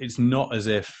 So it's not as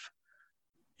if,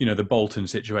 the Bolton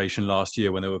situation last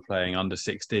year when they were playing under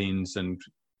 16s and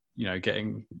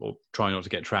getting or trying not to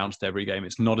get trounced every game.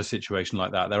 It's not a situation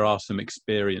like that. There are some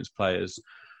experienced players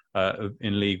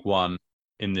in League One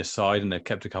in this side, and they've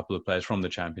kept a couple of players from the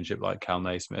Championship like Cal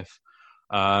Naismith.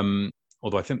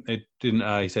 Although I think they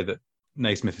didn't. He said that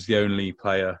Naismith is the only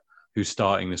player who's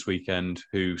starting this weekend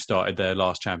who started their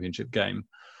last Championship game.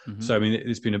 Mm-hmm. So I mean,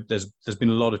 there's been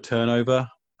a lot of turnover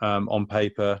on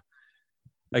paper.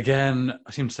 Again,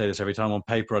 I seem to say this every time. On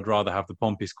paper, I'd rather have the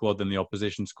Pompey squad than the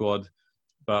opposition squad,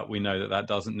 but we know that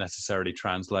doesn't necessarily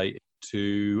translate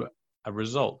to a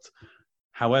result.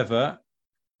 However,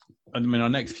 I mean, our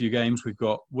next few games, we've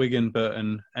got Wigan,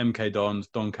 Burton, MK Dons,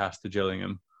 Doncaster,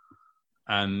 Gillingham.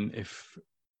 And if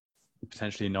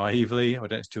potentially naively, I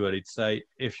don't know, it's too early to say,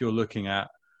 if you're looking at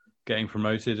getting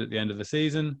promoted at the end of the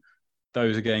season,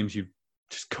 those are games you've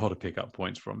just got to pick up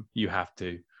points from. You have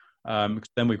to.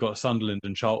 Then we've got Sunderland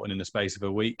and Charlton in the space of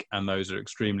a week, and those are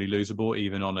extremely losable,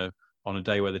 even on a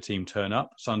day where the team turn up.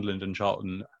 Sunderland and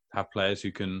Charlton have players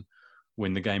who can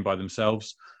win the game by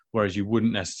themselves, whereas you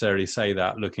wouldn't necessarily say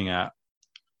that looking at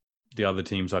the other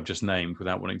teams I've just named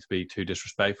without wanting to be too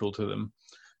disrespectful to them.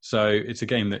 So it's a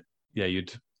game that,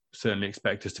 you'd certainly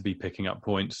expect us to be picking up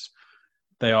points.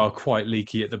 They are quite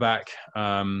leaky at the back.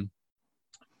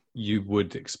 You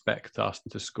would expect us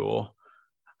to score.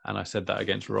 And I said that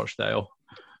against Rochdale.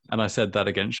 And I said that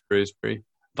against Shrewsbury.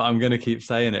 But I'm going to keep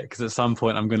saying it because at some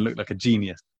point I'm going to look like a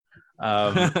genius.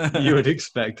 You would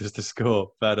expect us to score.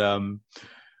 But I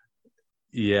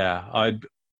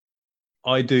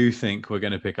do think we're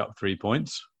going to pick up 3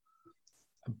 points.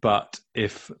 But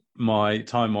if my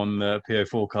time on the PO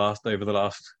forecast over the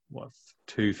last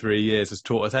 2-3 years has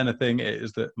taught us anything, it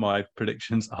is that my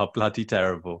predictions are bloody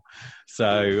terrible.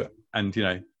 So, and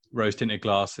rose-tinted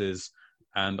glasses,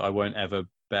 and I won't ever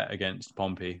bet against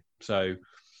Pompey. So,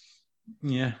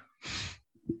 yeah,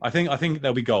 I think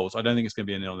there'll be goals. I don't think it's going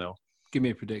to be a 0-0. Give me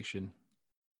a prediction.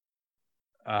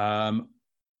 I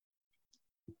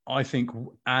think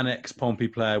an ex-Pompey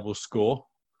player will score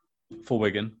for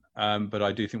Wigan, but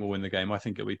I do think we'll win the game. I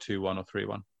think it'll be 2-1 or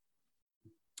 3-1.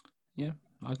 Yeah,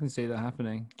 I can see that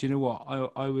happening. Do you know what?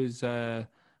 I was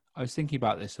thinking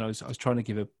about this, and I was trying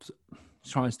to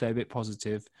try and stay a bit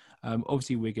positive.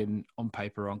 Obviously, Wigan on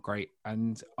paper aren't great,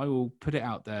 and I will put it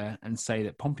out there and say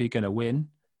that Pompey are going to win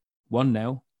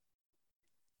 1-0,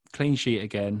 clean sheet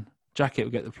again. Jackett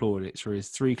will get the plaudits for his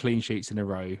 3 clean sheets in a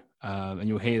row, and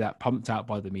you'll hear that pumped out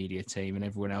by the media team and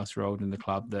everyone else rolled in the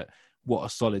club. That what a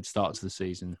solid start to the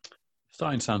season.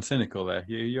 Starting to sound cynical there.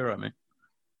 You're right, mate.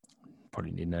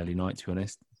 Probably need an early night, to be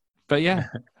honest. But yeah,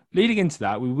 leading into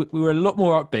that, we were a lot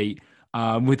more upbeat.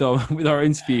 With our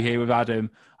interview here with Adam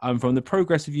from the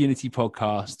Progress of Unity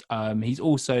podcast. He's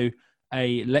also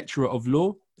a lecturer of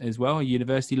law as well, a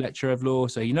university lecturer of law,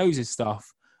 so he knows his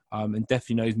stuff and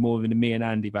definitely knows more than me and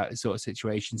Andy about this sort of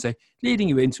situation. So leading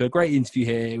you into a great interview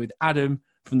here with Adam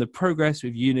from the Progress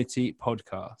of Unity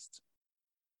podcast.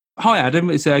 Hi, Adam.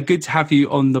 It's good to have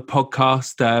you on the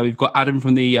podcast. We've got Adam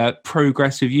from the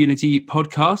Progress of Unity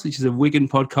podcast, which is a Wigan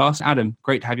podcast. Adam,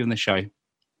 great to have you on the show.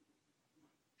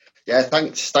 Yeah,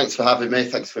 thanks for having me.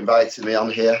 Thanks for inviting me on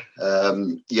here.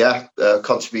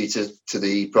 Contributor to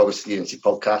the Progress of Unity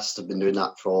podcast. I've been doing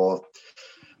that for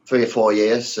 3 or 4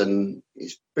 years, and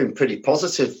it's been pretty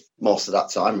positive most of that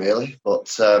time, really.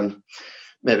 But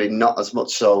maybe not as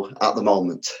much so at the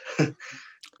moment.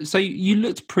 So you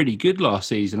looked pretty good last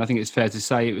season. I think it's fair to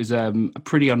say it was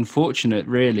pretty unfortunate,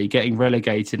 really, getting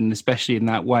relegated, and especially in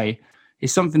that way.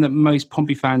 It's something that most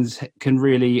Pompey fans can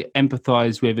really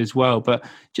empathise with as well. But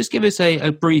just give us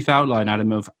a brief outline,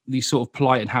 Adam, of the sort of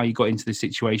plight and how you got into this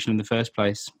situation in the first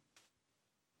place.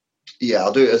 Yeah,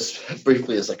 I'll do it as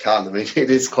briefly as I can. I mean,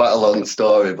 it is quite a long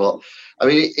story, but I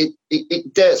mean,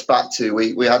 it dates back to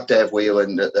we had Dave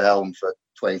Whelan at the helm for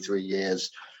 23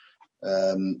 years.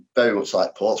 Very much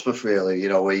like Portsmouth, really. You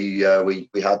know, we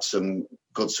had some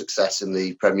good success in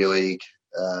the Premier League.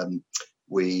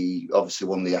 We obviously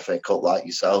won the FA Cup like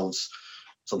yourselves,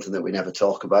 something that we never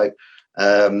talk about.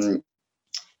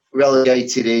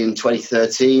 Relegated in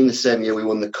 2013, the same year we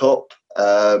won the Cup.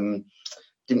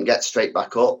 Didn't get straight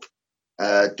back up.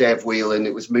 Dave Whelan,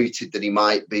 it was mooted that he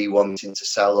might be wanting to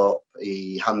sell up.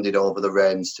 He handed over the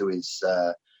reins to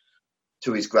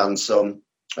his grandson.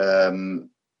 And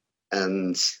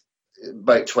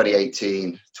about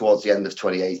 2018, towards the end of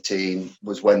 2018,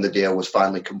 was when the deal was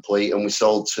finally complete, and we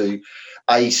sold to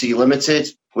IEC Limited,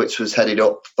 which was headed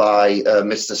up by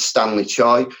Mr. Stanley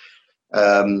Choi.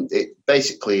 It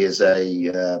basically is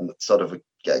a sort of a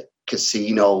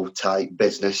casino type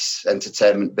business,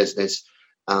 entertainment business,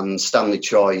 and Stanley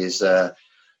Choi is a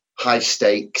high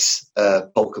stakes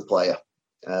poker player.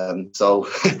 So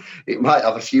it might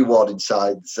have a few warning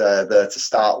signs there to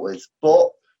start with,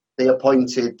 but they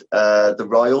appointed the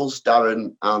Royals,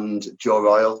 Darren and Joe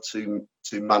Royal, to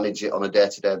manage it on a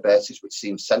day-to-day basis, which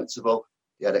seems sensible.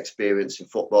 They had experience in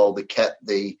football. They kept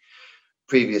the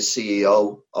previous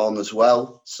CEO on as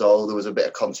well, so there was a bit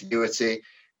of continuity.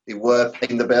 They were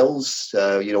paying the bills.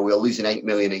 We were losing $8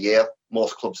 million a year.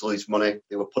 Most clubs lose money.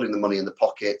 They were putting the money in the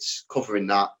pockets, covering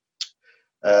that.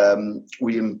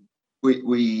 We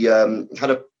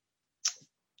had a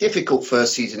difficult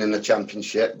first season in the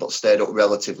Championship, but stayed up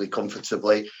relatively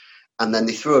comfortably. And then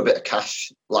they threw a bit of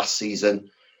cash last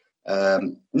season.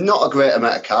 Not a great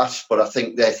amount of cash, but I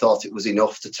think they thought it was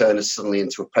enough to turn us suddenly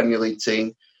into a Premier League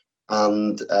team.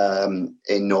 And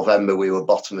in November, we were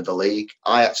bottom of the league.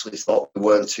 I actually thought we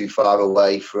weren't too far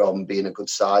away from being a good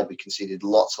side. We conceded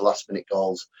lots of last-minute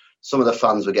goals. Some of the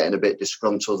fans were getting a bit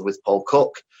disgruntled with Paul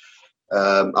Cook.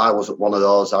 I wasn't one of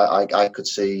those. I could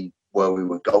see where we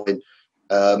were going.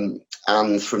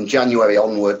 And from January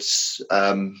onwards,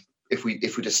 if we'd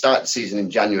have started the season in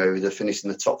January, we'd have finished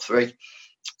in the top three.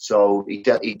 So he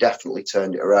definitely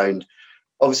turned it around.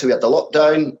 Obviously, we had the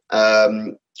lockdown.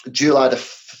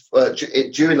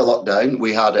 During the lockdown,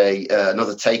 we had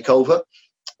another takeover.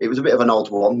 It was a bit of an odd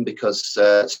one because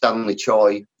Stanley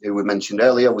Choi, who we mentioned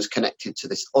earlier, was connected to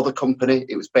this other company.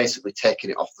 It was basically taking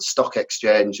it off the stock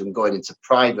exchange and going into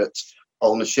private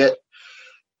ownership.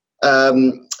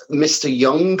 Mr.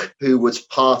 Young, who was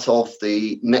part of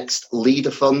the Next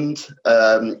Leader Fund,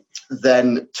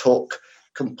 then took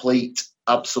complete,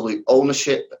 absolute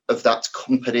ownership of that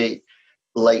company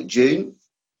late June.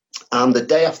 And the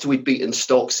day after we'd beaten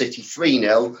Stoke City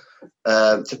 3-0,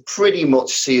 to pretty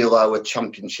much seal our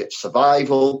Championship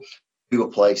survival, we were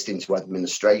placed into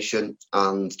administration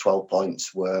and 12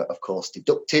 points were, of course,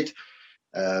 deducted.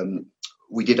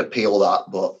 We did appeal that,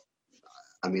 but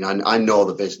I mean, I know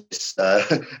the business,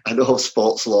 I know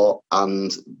sports law,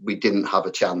 and we didn't have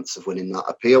a chance of winning that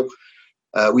appeal.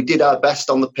 We did our best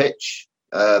on the pitch.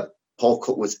 Paul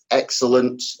Cook was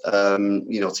excellent,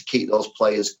 to keep those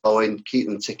players going, keep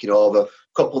them ticking over. A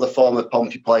couple of the former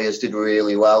Pompey players did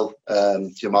really well.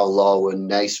 Jamal Lowe and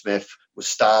Naismith were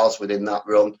stars within that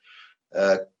run.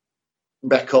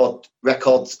 Record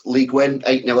league win,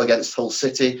 8-0 against Hull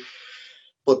City,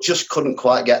 but just couldn't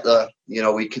quite get there.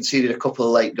 We conceded a couple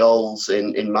of late goals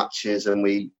in matches, and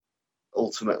we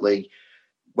ultimately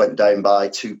went down by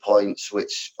 2 points,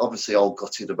 which obviously all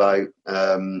gutted about.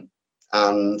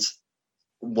 And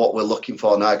what we're looking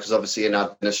for now, because obviously in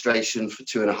administration for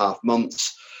 2.5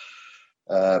 months,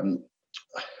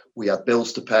 we had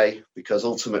bills to pay because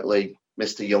ultimately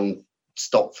Mr. Young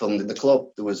stopped funding the club.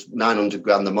 There was 900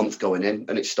 grand a month going in,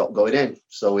 and it stopped going in.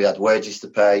 So we had wages to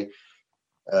pay.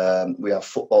 We have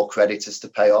football creditors to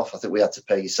pay off. I think we had to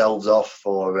pay yourselves off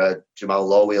for Jamal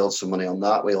Lowe. We owed some money on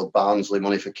that. We owed Barnsley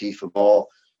money for Kiefer Moore.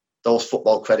 Those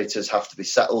football creditors have to be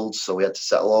settled, so we had to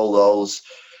settle all those.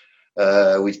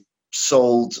 We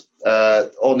sold,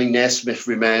 only Naismith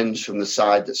remains from the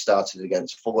side that started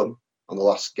against Fulham on the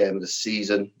last game of the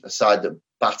season, a side that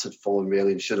battered Fulham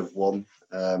really and should have won,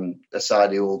 a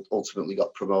side who ultimately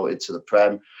got promoted to the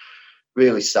Prem.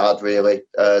 Really sad, really.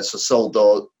 So sold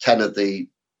 10 of the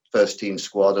first team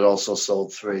squad, and also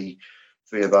sold three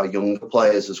of our younger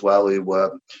players as well, who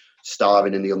were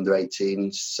starring in the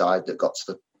under-18 side that got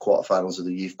to the quarterfinals of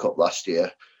the Youth Cup last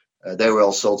year. They were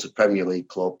all sold to Premier League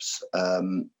clubs,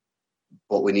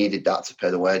 but we needed that to pay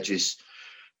the wages.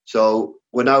 So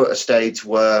we're now at a stage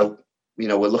where,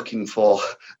 we're looking for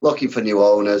new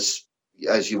owners.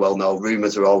 As you well know,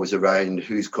 rumours are always around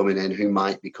who's coming in, who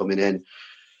might be coming in.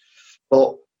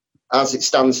 But as it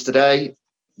stands today,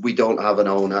 we don't have an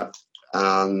owner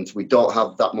and we don't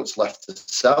have that much left to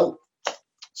sell.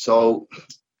 So,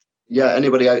 yeah,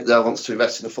 anybody out there wants to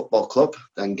invest in a football club,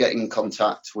 then get in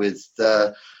contact with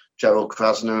Gerald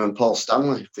Krasner and Paul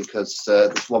Stanley, because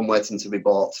there's one waiting to be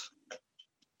bought.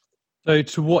 So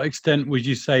to what extent would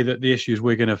you say that the issues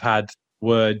Wigan have had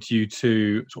were due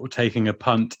to sort of taking a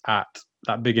punt at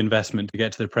that big investment to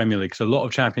get to the Premier League? Because a lot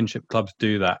of Championship clubs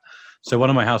do that. So one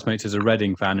of my housemates is a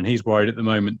Reading fan, and he's worried at the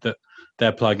moment that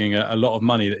they're plugging a lot of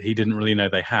money that he didn't really know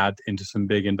they had into some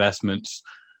big investments,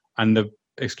 and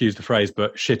excuse the phrase,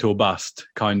 but shit or bust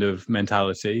kind of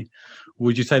mentality.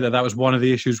 Would you say that that was one of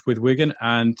the issues with Wigan?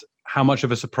 And how much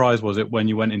of a surprise was it when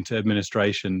you went into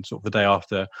administration sort of the day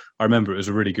after? I remember it was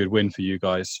a really good win for you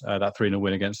guys, that 3-0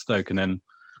 win against Stoke, and then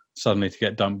suddenly to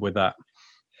get dumped with that.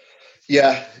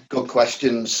 Yeah, good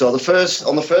question. So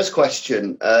on the first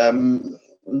question,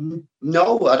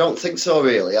 no, I don't think so,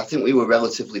 really. I think we were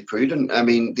relatively prudent. I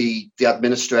mean, the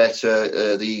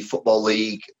administrator, the Football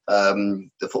League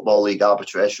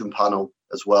arbitration panel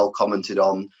as well commented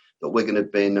on that Wigan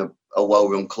had been a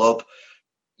well-run club.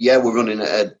 Yeah, we're running at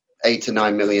an 8 to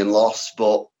 9 million loss,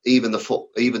 but even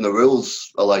the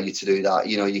rules allow you to do that.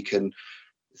 You know, you can,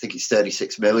 I think it's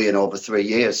 36 million over 3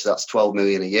 years, so that's 12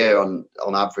 million a year on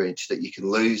average that you can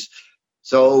lose.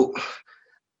 So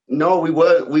no, we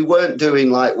weren't doing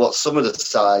like what some of the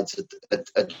sides had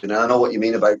done. And I know what you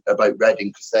mean about Reading,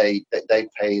 because they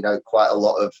paid out quite a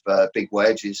lot of big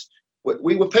wages.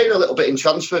 We were paying a little bit in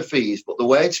transfer fees, but the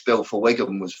wage bill for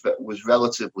Wigan was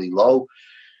relatively low.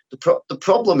 The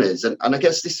problem is, and I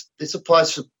guess this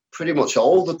applies for pretty much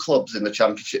all the clubs in the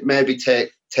Championship. Maybe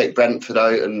take Brentford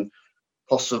out, and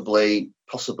possibly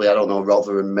I don't know,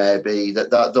 Rotherham, maybe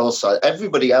that those sides.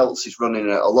 Everybody else is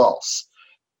running at a loss,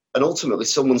 and ultimately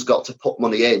someone's got to put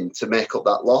money in to make up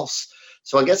that loss.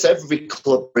 So I guess every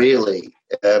club really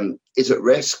is at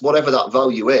risk, whatever that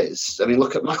value is. I mean,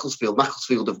 look at Macclesfield.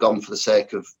 Macclesfield have gone for the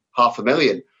sake of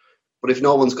 $500,000, but if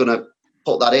no one's going to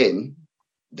put that in,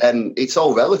 then it's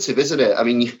all relative, isn't it? I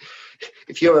mean,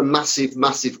 if you're a massive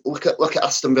look at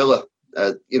Aston Villa,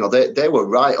 you know, they were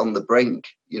right on the brink.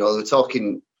 You know, they're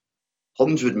talking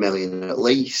 100 million at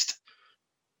least,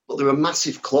 but they're a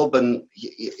massive club, and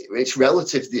it's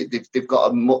relative. They've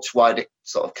got a much wider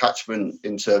sort of catchment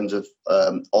in terms of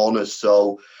owners.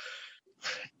 So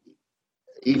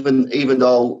even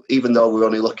though we're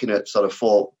only looking at sort of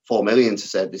 4 million to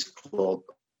save this club,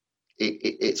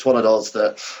 it's one of those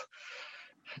that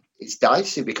it's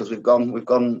dicey, because we've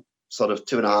gone sort of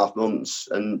 2.5 months,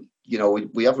 and you know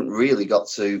we haven't really not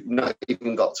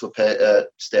even got to a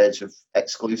stage of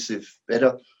exclusive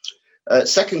bidder.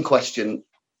 Second question,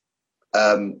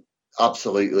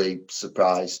 absolutely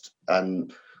surprised,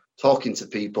 and talking to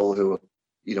people who are,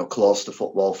 you know, close to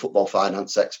football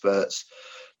finance experts,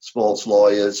 sports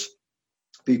lawyers,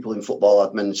 people in football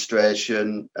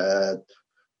administration,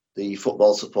 the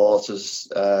Football Supporters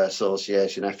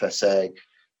Association, FSA.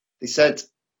 They said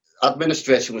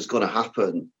administration was going to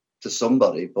happen to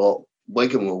somebody, but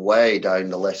Wigan were way down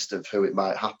the list of who it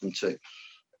might happen to.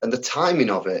 And the timing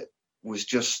of it was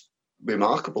just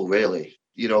remarkable, really.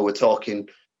 You know, we're talking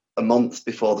a month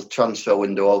before the transfer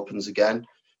window opens again.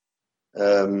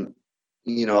 You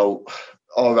know,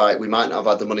 all right, we might not have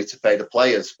had the money to pay the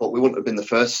players, but we wouldn't have been the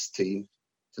first team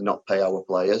to not pay our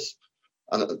players.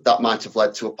 And that might have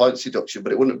led to a points deduction,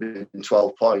 but it wouldn't have been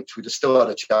 12 points. We'd have still had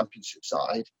a Championship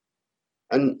side.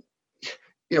 And,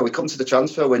 you know, we come to the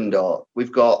transfer window,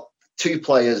 we've got 2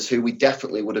 players who we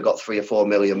definitely would have got 3 or 4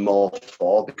 million more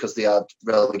for, because they had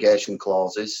relegation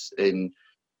clauses in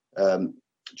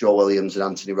Joe Williams and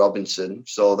Anthony Robinson.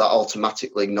 So that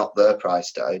automatically knocked their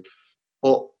price down.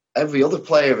 But every other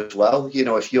player as well, you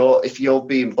know, if you're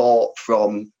being bought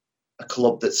from a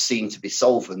club that's seen to be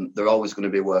solvent, they're always going to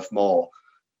be worth more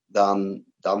than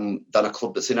a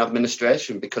club that's in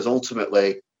administration, because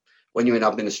ultimately, when you're in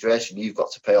administration, you've got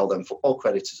to pay all them football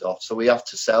creditors off. So we have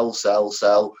to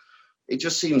sell. It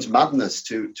just seems madness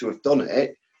to have done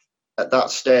it at that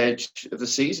stage of the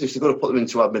season. If they're going to put them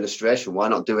into administration, why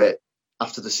not do it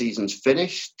after the season's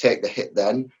finished? Take the hit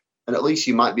then, and at least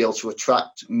you might be able to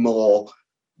attract more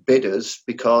bidders,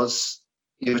 because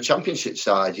you're a Championship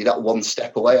side. You're that one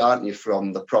step away, aren't you,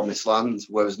 from the promised land?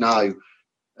 Whereas now,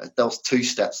 those 2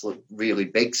 steps look really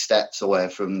big steps away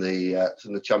from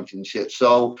the Championship.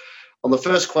 So on the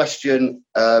first question,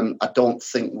 I don't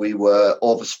think we were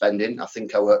overspending. I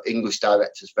think our English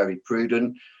director's very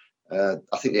prudent.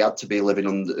 I think they had to be living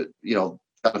under, you know,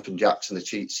 Jonathan Jackson, the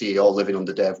CEO, living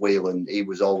under Dave Whelan. He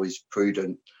was always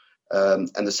prudent.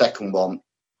 And the second one,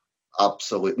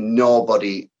 absolutely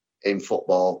nobody in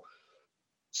football,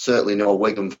 certainly no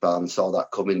Wigan fans, saw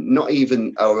that coming. Not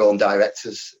even our own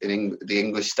directors, the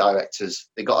English directors.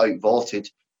 They got outvoted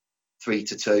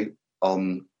 3-2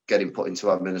 on getting put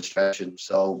into administration.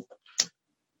 So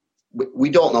we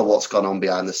don't know what's gone on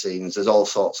behind the scenes. There's all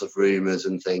sorts of rumours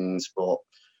and things, but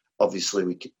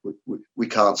obviously we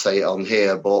can't say it on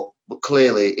here. But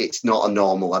clearly it's not a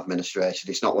normal administration.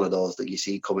 It's not one of those that you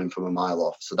see coming from a mile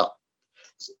off. So that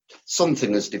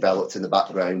something has developed in the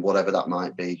background, whatever that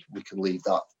might be. We can leave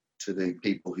that to the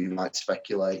people who might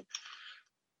speculate.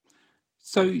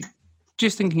 So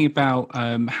just thinking about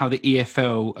how the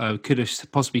EFL could have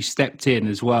possibly stepped in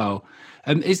as well.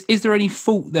 Is there any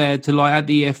fault there to lie at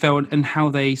the EFL and how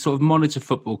they sort of monitor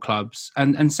football clubs?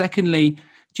 And secondly,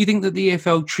 do you think that the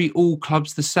EFL treat all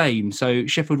clubs the same? So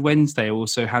Sheffield Wednesday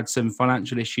also had some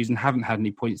financial issues and haven't had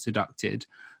any points deducted.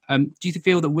 Do you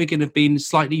feel that Wigan have been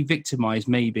slightly victimised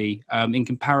maybe in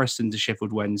comparison to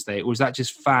Sheffield Wednesday? Or is that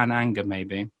just fan anger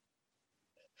maybe?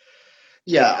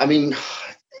 Yeah, I mean,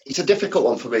 it's a difficult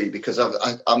one for me because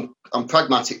I'm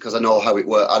pragmatic because I know how it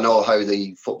works. I know how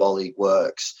the Football League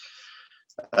works.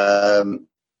 From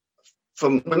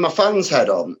when my fans head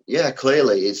on, yeah,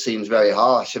 clearly it seems very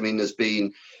harsh. I mean, there's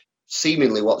been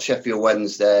seemingly what Sheffield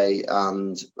Wednesday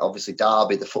and obviously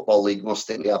Derby, the Football League must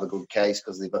think they have a good case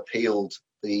because they've appealed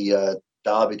the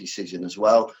Derby decision as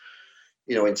well.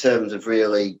 You know, in terms of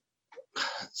really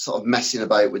sort of messing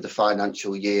about with the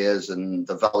financial years and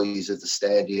the values of the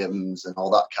stadiums and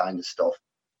all that kind of stuff.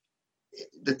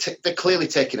 They're clearly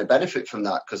taking a benefit from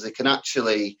that because they can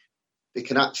actually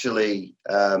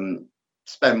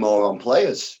spend more on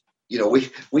players. You know,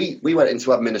 we went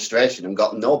into administration and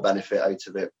got no benefit out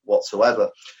of it whatsoever.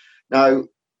 Now,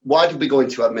 why did we go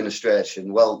into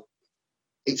administration? Well,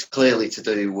 it's clearly to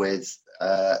do with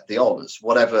the owners.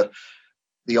 Whatever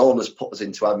the owners put us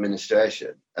into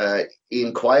administration, he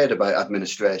inquired about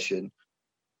administration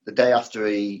the day after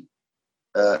the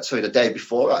day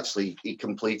before actually he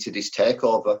completed his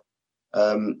takeover.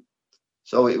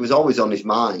 So it was always on his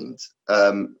mind.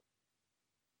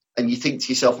 And you think to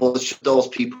yourself, well, should those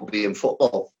people be in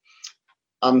football?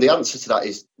 And the answer to that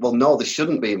is, well, no, they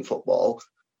shouldn't be in football.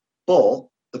 But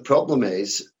the problem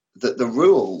is that the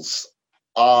rules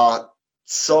are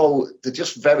they're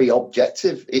just very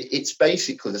objective. It's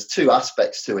basically, there's two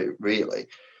aspects to it, really.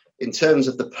 In terms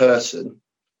of the person,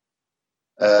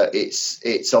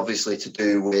 it's obviously to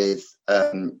do with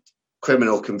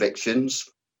criminal convictions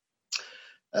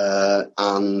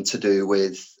and to do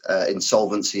with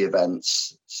insolvency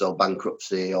events, so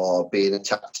bankruptcy or being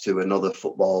attached to another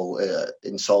football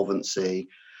insolvency.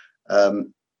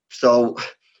 So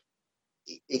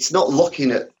it's not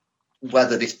looking at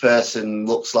whether this person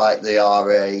looks like they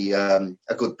are a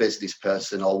good business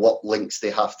person or what links they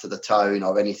have to the town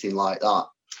or anything like that.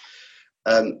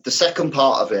 The second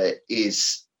part of it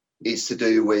is to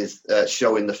do with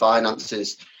showing the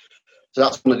finances. So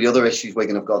that's one of the other issues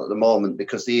Wigan have got at the moment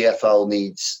because the EFL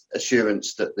needs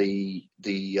assurance that the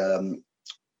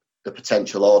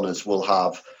potential owners will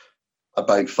have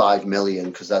about 5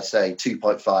 million because I say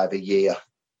 2.5 a year,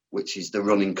 which is the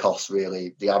running cost,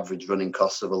 really, the average running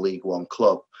cost of a League One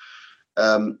club.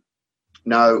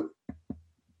 Now,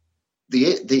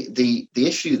 the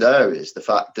issue there is the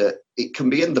fact that it can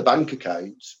be in the bank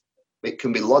account, it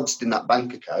can be lodged in that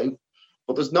bank account,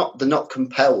 but they're not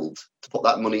compelled to put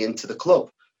that money into the club.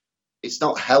 It's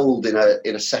not held in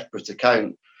a separate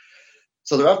account.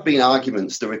 So there have been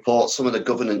arguments. Some of the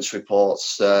governance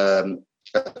reports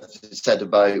said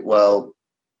about, well,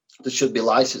 there should be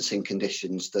licensing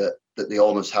conditions that the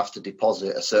owners have to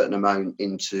deposit a certain amount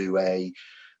into a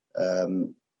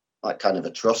like kind of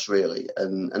a trust, really,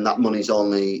 and that money's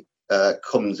only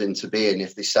comes into being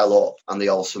if they sell up and they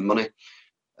owe some money.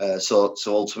 So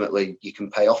ultimately, you can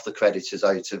pay off the creditors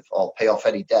or pay off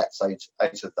any debts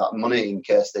out of that money in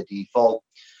case they default.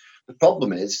 The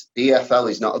problem is the EFL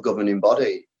is not a governing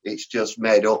body. It's just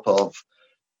made up of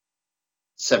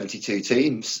 72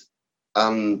 teams,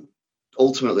 and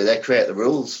ultimately they create the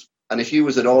rules. And if you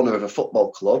was an owner of a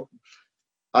football club,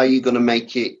 are you going to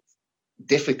make it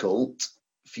difficult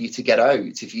for you to get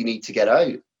out if you need to get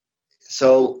out?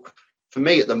 So for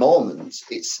me at the moment,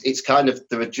 it's kind of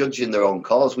they're judging their own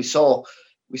cause. We saw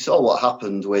what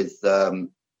happened with.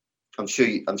 I'm sure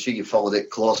you followed it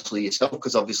closely yourself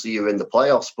because obviously you're in the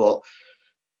playoffs. But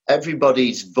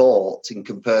everybody's vote in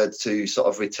compared to sort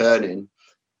of returning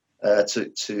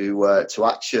to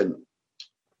action,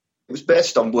 it was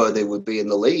based on where they would be in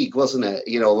the league, wasn't it?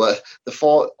 You know,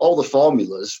 all the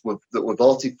formulas that were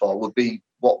voted for would be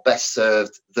what best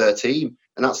served their team,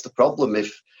 and that's the problem.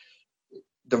 If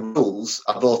the rules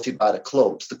are voted by the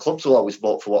clubs will always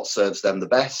vote for what serves them the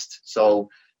best. So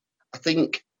I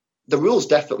think the rules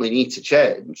definitely need to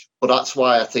change, but that's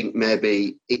why I think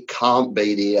maybe it can't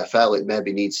be the EFL. It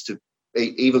maybe needs to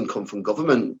even come from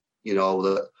government. You know,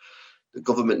 that the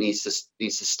government needs to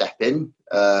step in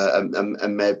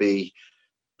and maybe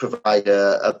provide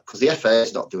because the FA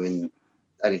is not doing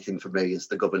anything for me as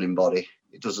the governing body.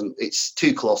 It's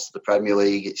too close to the Premier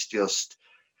League. It's just,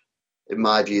 in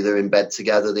my view, they're in bed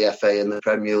together, the FA and the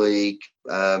Premier League.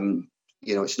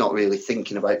 You know, it's not really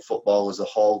thinking about football as a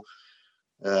whole.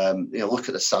 You know, look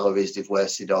at the salaries they've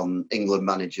wasted on England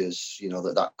managers. You know,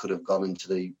 that could have gone into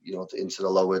the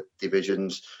lower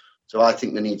divisions. So I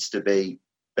think there needs to be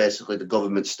basically the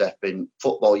government step in.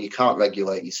 Football, you can't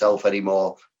regulate yourself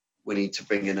anymore. We need to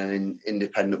bring in an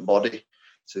independent body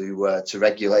to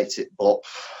regulate it. But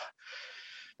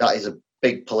that is a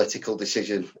big political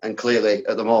decision, and clearly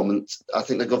at the moment, I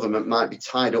think the government might be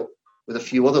tied up with a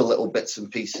few other little bits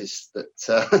and pieces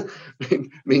that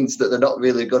means that they're not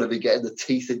really going to be getting the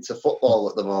teeth into football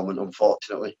at the moment,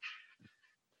 unfortunately.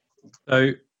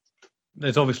 So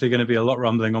there's obviously going to be a lot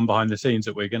rumbling on behind the scenes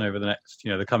at Wigan over the next,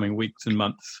 the coming weeks and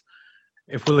months.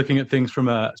 If we're looking at things from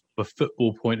a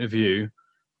football point of view,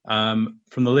 from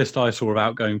the list I saw of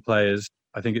outgoing players,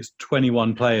 I think it's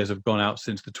 21 players have gone out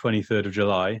since the 23rd of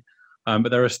July. But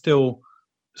there are still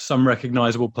some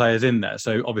recognisable players in there.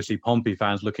 So obviously Pompey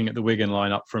fans looking at the Wigan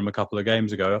lineup from a couple of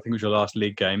games ago, I think it was your last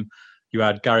league game, you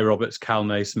had Gary Roberts, Cal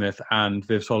Naismith and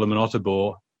Viv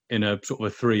Solomon-Otterbourg in a sort of a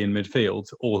three in midfield,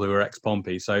 all who are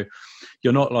ex-Pompey. So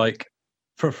you're not like,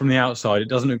 from the outside, it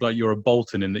doesn't look like you're a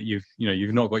Bolton in that you've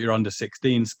not got your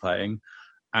under-16s playing.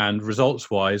 And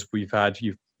results-wise, you've a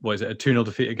 2-0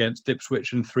 defeat against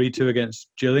Ipswich and 3-2 against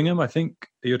Gillingham, I think,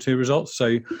 are your two results.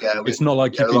 So it's not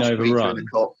like you've been overrun.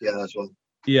 As well.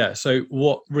 Yeah, so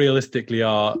what realistically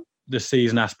are the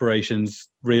season aspirations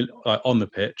on the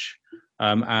pitch?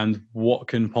 And what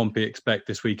can Pompey expect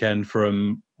this weekend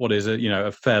from what is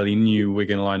a fairly new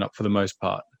Wigan lineup for the most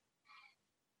part?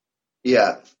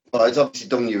 Yeah, well, it's obviously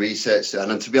done your research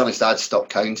then, and to be honest, I'd stop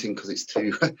counting because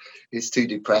it's too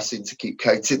depressing to keep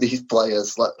counting these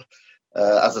players.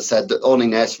 As I said, only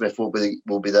Naismith will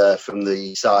be there from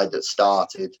the side that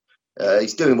started.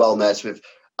 He's doing well, Naismith.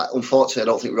 Unfortunately, I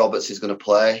don't think Roberts is going to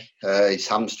play. His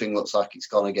hamstring looks like it's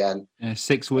gone again. Yeah,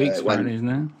 6 weeks, apparently, isn't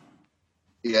it?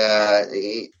 Yeah,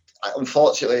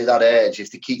 unfortunately, at that age,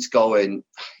 if he keeps going,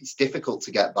 it's difficult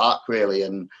to get back, really.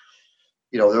 And,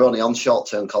 they're only on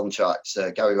short-term contracts.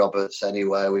 Gary Roberts,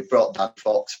 anyway. We've brought Dan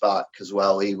Fox back as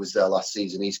well. He was there last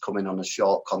season. He's coming on a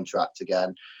short contract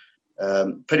again.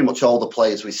 Pretty much all the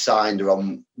players we signed are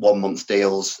on 1-month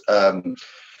deals.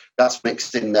 That's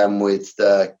mixed in them with,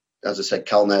 as I said,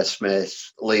 Cal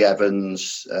Naismith, Lee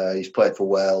Evans. He's played for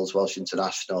Wales, Welsh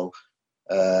international.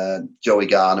 Joey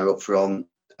Garner up front.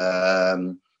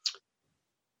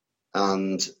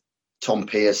 And Tom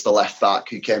Pearce, the left back,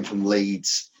 who came from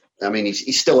Leeds. I mean,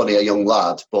 he's still only a young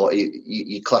lad, but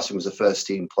you class him as a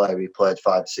first-team player. He played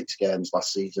 5 or 6 games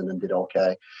last season and did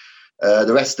okay.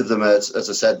 The rest of them, as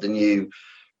I said, the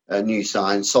new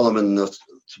signs.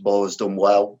 Solomon-Otterbourg has done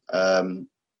well.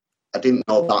 I didn't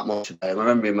know that much about him. I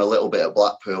remember him a little bit at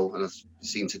Blackpool, and he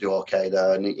seemed to do okay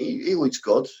there. And he looks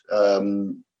good.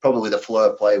 Probably the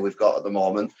flair player we've got at the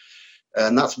moment.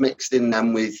 And that's mixed in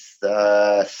then with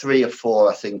 3 or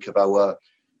 4, I think, of our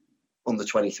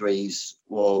under-23s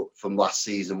from last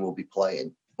season will be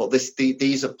playing. But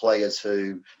these are players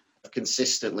who have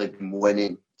consistently been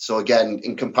winning. So again,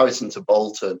 in comparison to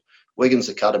Bolton, Wigan's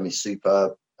academy is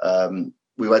superb.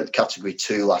 We went category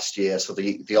 2 last year, so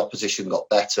the opposition got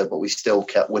better, but we still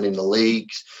kept winning the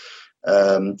leagues.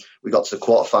 We got to the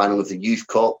quarter-final of the Youth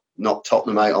Cup, knocked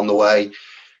Tottenham out on the way.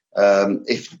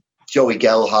 If Joey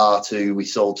Gelhardt, who we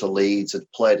sold to Leeds,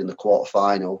 had played in the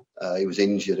quarter-final, he was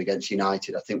injured against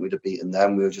United, I think we'd have beaten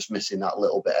them. We were just missing that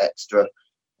little bit extra.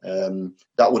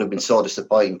 That would have been so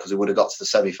disappointing because we would have got to the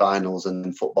semi-finals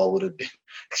and football would have been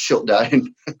shut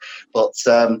down. But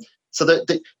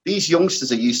these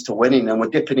youngsters are used to winning, and we're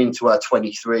dipping into our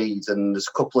 23s, and there's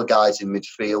a couple of guys in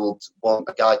midfield.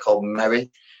 A guy called Merry.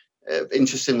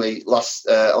 Interestingly,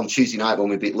 on Tuesday night when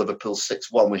we beat Liverpool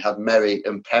 6-1, we had Merry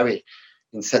and Perry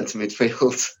in centre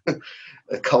midfield.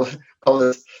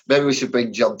 Maybe we should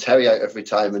bring John Terry out every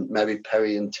time and Merry,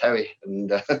 Perry and Terry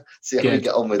and see how we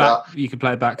get on with that. You could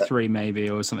play back 3 maybe,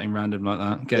 or something random like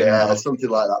that. Something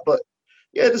like that. But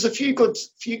yeah, there's a few good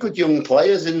young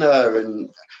players in there, and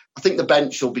I think the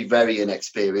bench will be very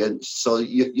inexperienced. So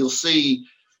you'll see.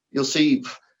 I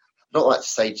don't like to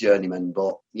say journeymen,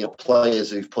 but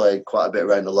players who've played quite a bit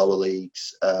around the lower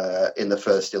leagues in the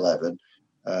first 11.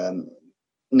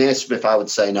 Naismith, I would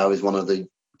say now, is one of the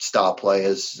star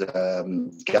players.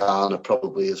 Garner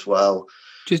probably as well.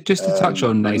 Just to touch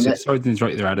on Naismith, sorry to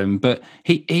interrupt you there, Adam, but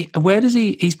he's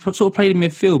sort of played in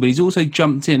midfield, but he's also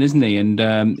jumped in, isn't he?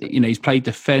 And he's played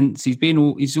defence. He's been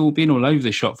all over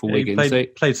the shop for Wigan. He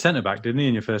played centre back, didn't he,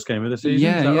 in your first game of the season?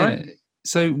 Yeah, Is that right?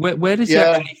 So where does he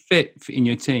actually fit in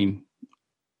your team?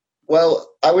 Well,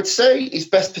 I would say his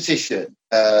best position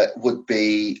would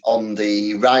be on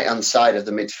the right-hand side of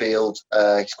the midfield.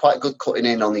 He's quite good cutting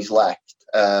in on his left.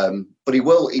 But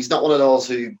he's not one of those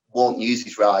who won't use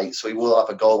his right, so he will have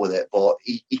a go with it. But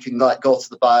he can go to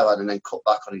the byline and then cut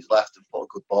back on his left and put a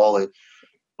good ball in.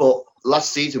 But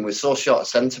last season we were so short of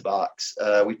centre-backs.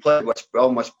 We played West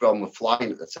Brom. West Brom were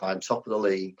flying at the time, top of the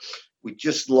league. We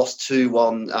just lost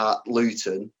 2-1 at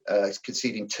Luton,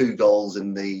 conceding 2 goals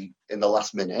in the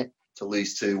last minute to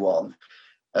lose 2-1.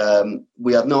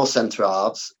 We had no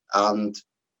centre-halves, and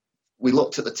we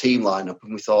looked at the team lineup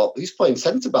and we thought, who's playing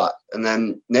centre-back? And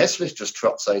then Naismith just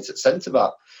trots out at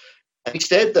centre-back. And he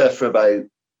stayed there for about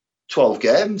 12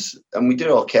 games and we did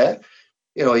okay.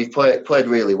 He played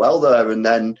really well there. And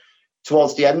then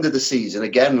towards the end of the season,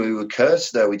 again, we were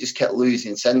cursed there. We just kept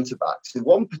losing centre-backs. In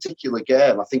one particular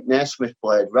game, I think Naismith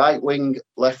played right wing,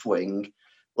 left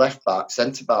back,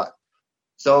 centre-back.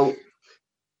 So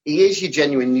he is your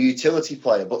genuine utility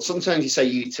player, but sometimes you say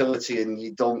utility and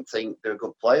you don't think they're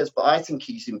good players. But I think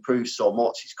he's improved so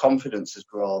much. His confidence has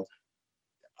grown.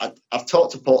 I've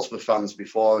talked to Portsmouth fans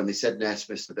before, and they said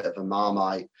Naismith's a bit of a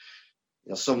Marmite.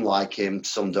 Some like him,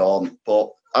 some don't. But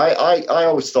I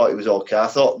always thought he was okay. I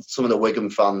thought some of the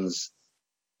Wigan fans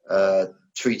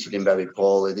treated him very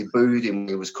poorly. They booed him when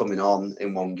he was coming on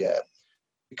in one game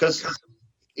because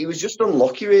he was just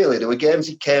unlucky, really. There were games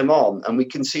he came on and we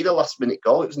conceded a last-minute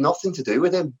goal. It was nothing to do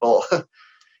with him, but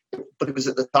it was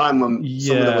at the time when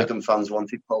some of the Wigan fans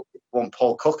wanted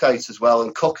Paul Cook out as well,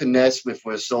 and Cook and Naismith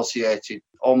were associated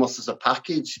almost as a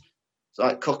package. It's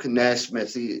like Cook and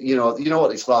Naismith, you know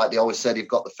what it's like. They always said you've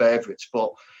got the favourites,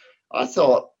 but I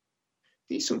thought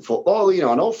decent football.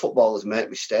 I know footballers make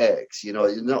mistakes.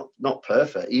 You're not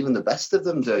perfect. Even the best of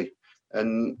them do,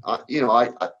 and I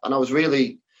was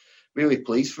really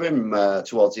pleased for him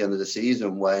towards the end of the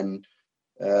season when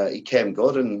he came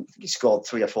good and he scored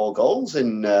 3 or 4 goals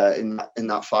in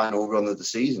that final run of the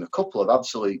season. A couple of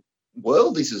absolute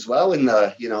worldies as well in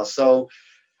there, So,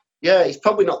 yeah, he's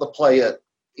probably not the player.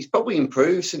 He's probably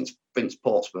improved since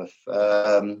Portsmouth.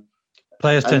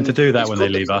 Players tend to do that when they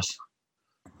leave us.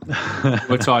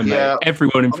 What time, mate?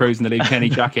 Everyone improves in the league. Kenny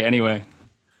Jackett, anyway.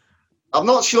 I'm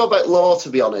not sure about Law, to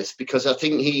be honest, because I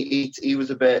think he was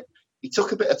a bit. He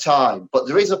took a bit of time, but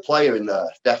there is a player in there,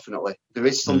 definitely. There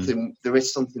is something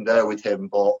there with him,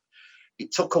 but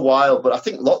it took a while. But I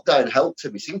think lockdown helped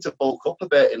him. He seemed to bulk up a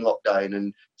bit in lockdown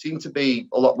and seemed to be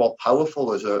a lot more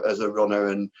powerful as a runner.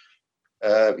 And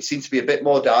he seemed to be a bit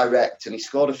more direct, and he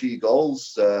scored a few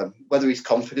goals. Whether his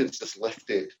confidence just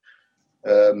lifted,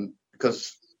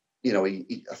 because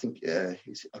I think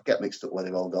I get mixed up where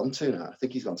they've all gone to now. I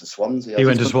think he's gone to Swansea. He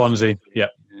went to Swansea. Yeah.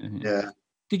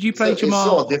 Did you play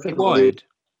Jamal wide?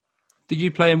 Did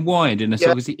you play him wide in a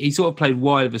sort of, he sort of played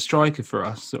wide of a striker for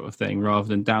us, sort of thing, rather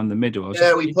than down the middle?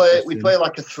 Yeah, we play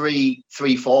like a three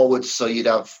forwards. So you'd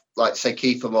have, like, say,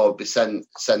 Kiefer Moore would be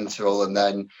central, and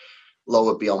then Lowe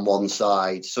would be on one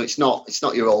side. So it's not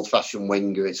your old fashioned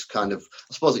winger. It's kind of,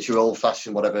 I suppose it's your old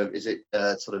fashioned whatever, is it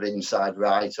sort of inside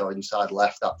right or inside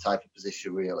left, that type of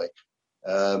position really.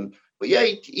 But yeah,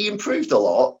 he improved a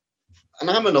lot. And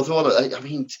I'm another one. I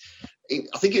mean,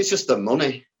 I think it's just the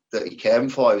money that he came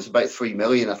for. It was about 3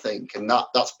 million, I think, and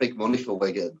that's big money for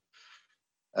Wigan.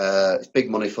 It's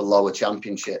big money for lower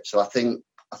championship. So I think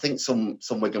some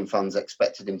Wigan fans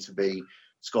expected him to be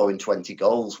scoring 20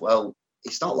 goals. Well,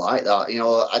 it's not like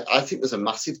that. I think there's a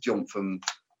massive jump from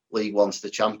League One to the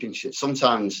Championship.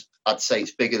 Sometimes I'd say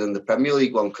it's bigger than the Premier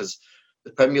League one, because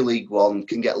the Premier League one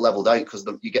can get levelled out because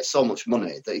you get so much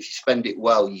money that if you spend it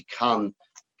well, you can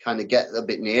kind of get a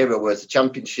bit nearer, whereas the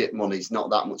Championship money is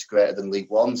not that much greater than League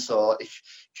One. So if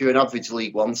you're an average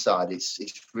League One side, it's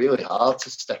really hard to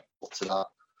step up to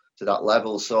that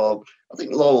level. So I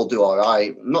think Lowe will do all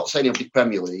right. I'm not saying he'll be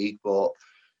Premier League, but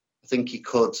I think he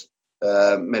could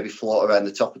maybe float around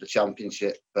the top of the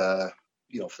Championship, for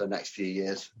the next few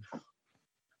years.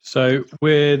 So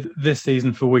with this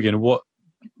season for Wigan, what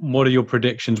are your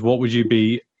predictions? What would you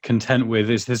be content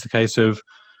with? Is this a case of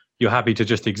you're happy to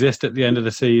just exist at the end of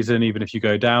the season, even if you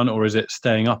go down, or is it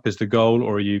staying up is the goal,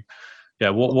 or are you?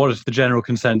 Yeah, what is the general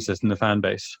consensus in the fan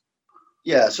base?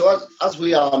 Yeah, so as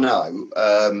we are now,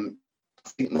 I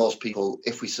think most people,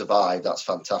 if we survive, that's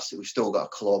fantastic. We've still got a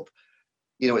club.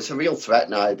 It's a real threat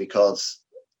now because,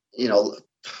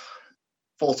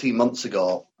 14 months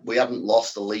ago, we hadn't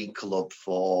lost a league club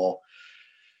for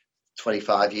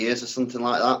 25 years or something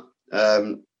like that.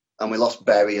 And we lost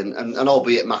Bury, and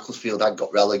albeit Macclesfield had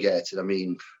got relegated, I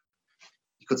mean,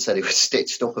 you could say they were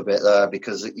stitched up a bit there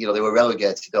because, you know, they were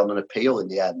relegated on an appeal in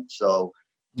the end. So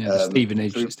the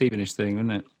Stevenage thing,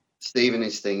 wasn't it?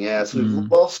 Stevenage thing, yeah. So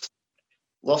we've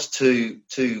lost two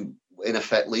in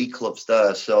effect league clubs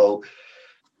there. So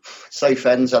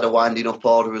Southend's had a winding up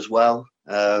order as well.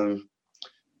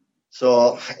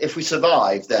 So if we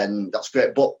survive, then that's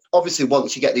great. But obviously,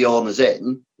 once you get the owners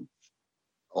in,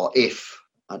 or if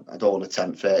I don't want to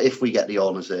tempt fate, if we get the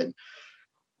owners in,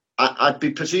 I'd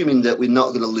be presuming that we're not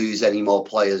going to lose any more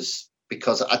players,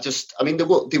 because I mean, they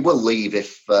will leave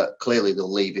if clearly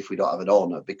they'll leave if we don't have an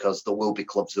owner, because there will be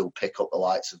clubs that will pick up the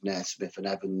likes of Naismith and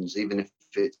Evans, even if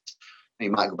he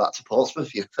might go back to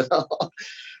Portsmouth. You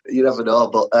never know.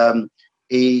 But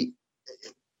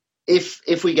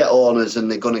if we get owners and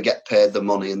they're going to get paid the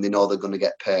money and they know they're going to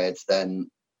get paid, then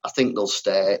I think they'll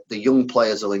stay. The young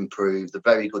players will improve. The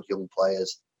very good young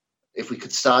players. If we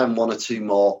could sign one or two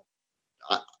more,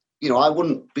 I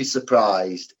wouldn't be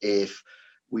surprised if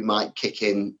we might kick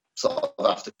in sort of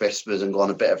after Christmas and go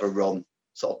on a bit of a run,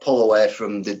 sort of pull away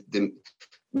from the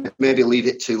maybe leave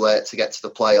it too late to get to the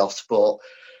playoffs. But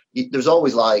there's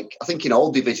always, like, I think in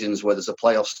all divisions where there's a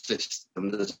playoff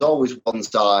system, there's always one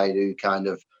side who kind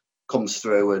of comes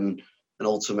through and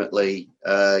ultimately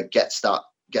gets that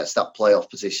playoff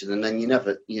position, and then you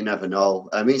never know.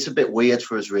 I mean, it's a bit weird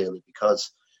for us really,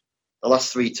 because the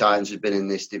last 3 times we've been in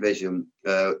this division,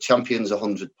 champions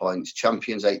 100 points,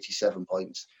 champions 87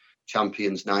 points,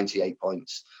 champions 98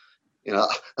 points. You know,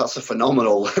 that's a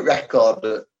phenomenal record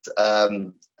at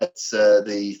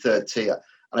the third tier.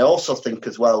 And I also think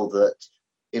as well that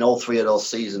in all 3 of those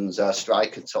seasons, our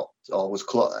striker was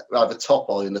either top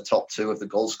or in the top 2 of the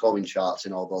goal scoring charts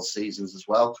in all those seasons as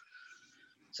well.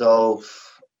 So,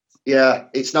 yeah,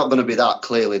 it's not going to be that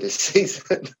clearly this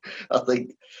season. I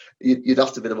think you'd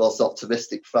have to be the most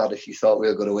optimistic fan if you thought we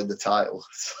were going to win the title.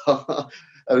 So,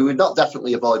 I mean, we've not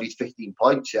definitely avoided 15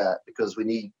 points yet, because we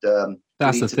need.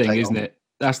 That's the thing, isn't it?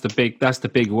 That's the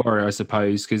big worry, I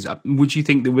suppose. Because would you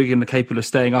think that we're going to be capable of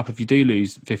staying up if you do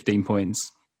lose 15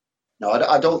 points? No,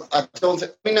 I don't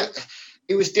think. I mean,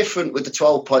 it was different with the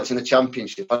 12 points in the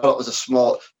championship. I thought it was a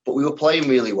small, but we were playing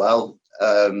really well.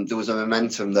 There was a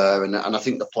momentum there, and I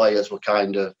think the players were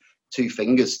kind of 2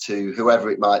 fingers to whoever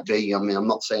it might be. I mean, I'm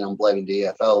not saying I'm blaming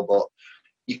the EFL, but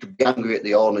you could be angry at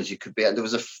the owners. You could be. There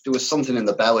was something in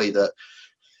the belly that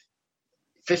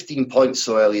 15 points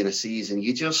so early in a season.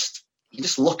 You just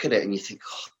look at it and you think,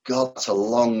 oh God, that's a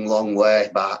long, long way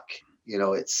back. You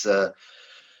know, it's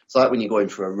like when you're going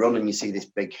for a run and you see this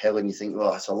big hill and you think,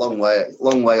 oh, it's a long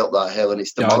way up that hill, and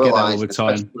it's demoralising. Yeah, I get that all the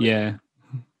time. Yeah.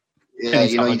 Yeah,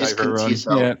 you know, you just think to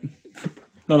yourself. Yeah.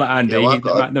 Not like Andy,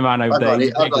 the man over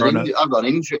there. I've got an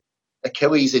injury,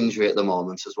 Achilles injury at the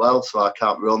moment as well, so I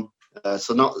can't run.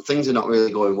 Things are not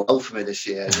really going well for me this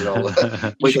year. You know,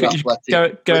 you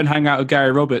should go and hang out with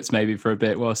Gary Roberts maybe for a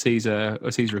bit whilst he's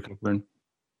recovering.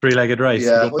 3-legged race.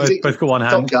 Yeah, both got one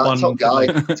hand.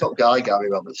 Top guy, Gary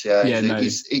Roberts. Yeah,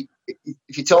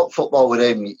 if you talk football with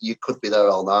him, you could be there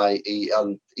all night.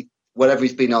 Wherever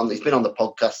he's been on the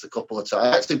podcast a couple of times.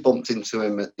 I actually bumped into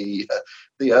him at the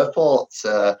airport,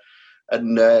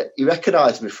 and he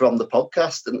recognised me from the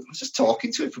podcast, and I was just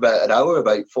talking to him for about an hour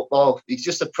about football. He's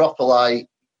just a proper,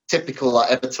 typical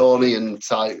Evertonian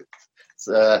type,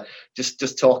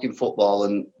 just talking football.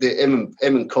 And him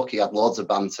and Cookie had loads of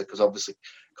banter, because obviously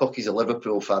Cookie's a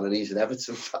Liverpool fan and he's an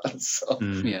Everton fan, so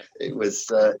it was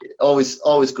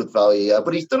always good value. Yeah.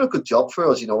 But he's done a good job for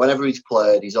us. You know, whenever he's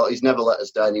played, he's never let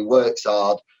us down. He works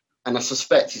hard, and I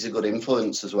suspect he's a good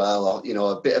influence as well. You know,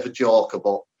 a bit of a joker,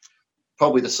 but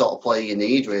probably the sort of player you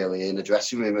need really in a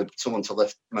dressing room, someone to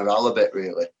lift morale a bit,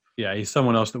 really. Yeah, he's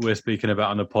someone else that we're speaking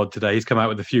about on the pod today. He's come out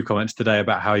with a few comments today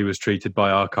about how he was treated by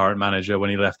our current manager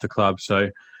when he left the club. So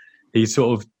he's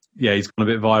he's gone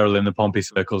a bit viral in the Pompey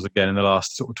circles again in the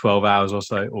last sort of 12 hours or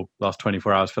so, or last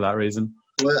 24 hours for that reason.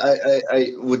 Well,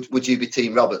 would you be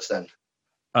Team Roberts then?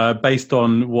 Based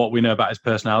on what we know about his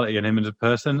personality and him as a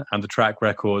person and the track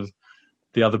record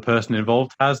the other person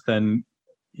involved has, then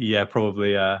yeah,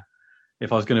 probably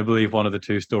if I was going to believe one of the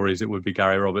 2 stories, it would be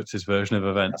Gary Roberts' version of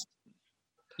events.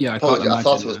 Yeah, I thought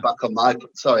it was back on my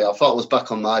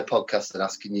podcast and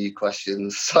asking you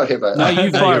questions. Sorry about that. No,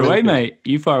 you fire away, mate.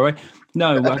 You fire away.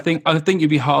 No, I think you'd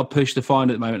be hard pushed to find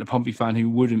at the moment a Pompey fan who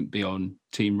wouldn't be on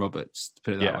Team Roberts, to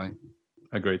put it that way.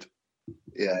 Agreed.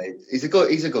 Yeah, he's a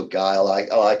good guy. I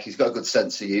like. He's got a good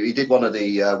sense of you. He did one of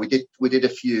the. We did a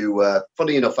few.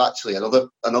 Funny enough, actually, another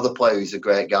player who's a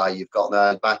great guy. You've got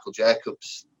there, Michael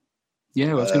Jacobs.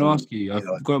 Yeah, I was going to ask you.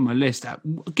 I've got on my list.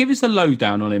 Give us the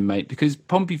lowdown on him, mate, because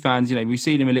Pompey fans, we've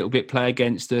seen him a little bit play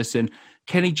against us, and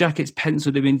Kenny Jackett's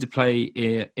penciled him into play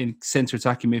in centre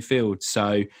attacking midfield.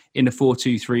 So in the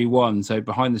 4-2-3-1, so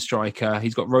behind the striker,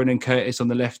 he's got Ronan Curtis on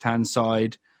the left-hand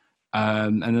side,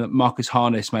 and Marcus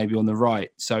Harness maybe on the right.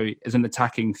 So as an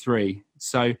attacking three.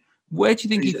 So where do you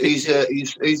think he's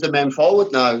the main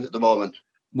forward now at the moment?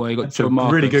 Well, you got That's John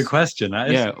Marquis. Really good question, that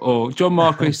is. Yeah, or John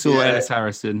Marquis or Ellis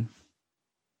Harrison.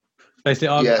 Basically,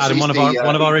 Adam, one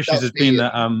of our issues has been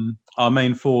that our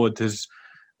main forward has,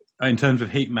 in terms of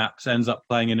heat maps, ends up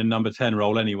playing in a number 10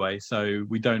 role anyway. So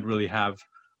we don't really have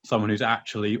someone who's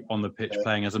actually on the pitch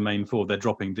playing as a main forward. They're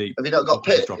dropping deep. Have you not got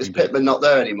Pitt? Is Pittman not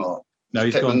there anymore? No,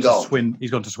 he's gone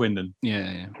to Swindon.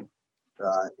 Yeah.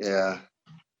 Right, yeah.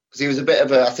 Because he was a bit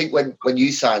of a. I think when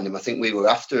you signed him, I think we were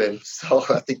after him. So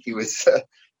I think he was.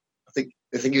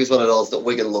 I think he was one of those that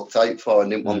Wigan looked out for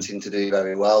and didn't want him to do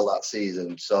very well that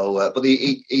season. So, but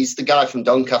he's the guy from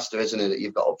Doncaster, isn't he, that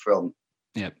you've got up front?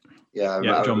 Yep. Yeah,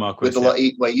 John Marquis. With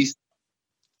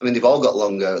they've all got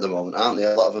long hair at the moment, aren't they?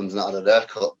 A lot of them's not had a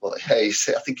haircut, but I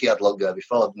think he had long hair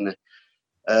before, didn't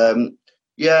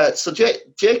he? So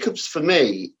Jacobs, for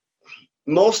me,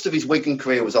 most of his Wigan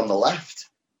career was on the left.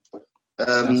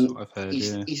 That's what I've heard,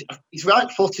 he's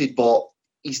right-footed, but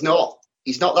he's not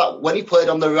that. When he played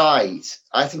on the right,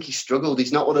 I think he struggled.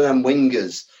 He's not one of them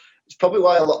wingers. It's probably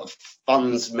why a lot of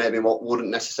fans maybe wouldn't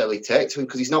necessarily take to him,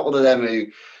 because he's not one of them who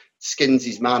skins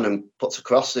his man and puts a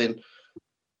cross in.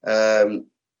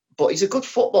 But he's a good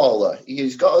footballer.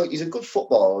 He's a good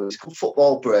footballer. He's a good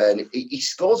football brain. He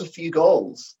scores a few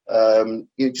goals.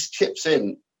 He just chips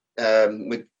in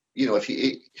with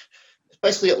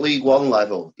especially at League One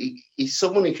level. He's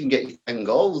someone who can get you 10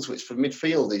 goals, which for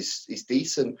midfield is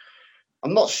decent.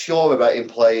 I'm not sure about him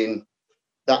playing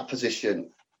that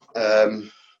position. Like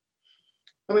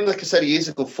I said, he is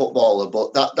a good footballer,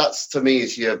 but that's to me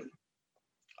is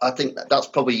I think that's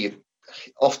probably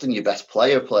often your best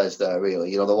player plays there,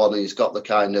 really. The one who's got the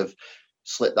kind of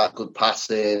slip that good pass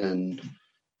in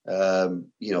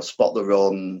and, spot the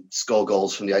run, score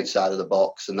goals from the outside of the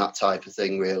box and that type of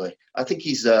thing, really. I think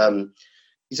he's a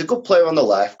good player on the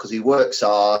left because he works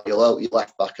hard, he'll help your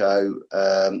left back out,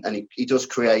 and he does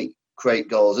create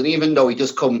goals. And even though he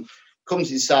does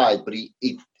comes inside, but he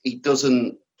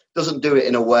doesn't do it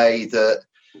in a way that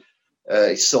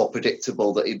it's so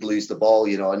predictable that he'd lose the ball,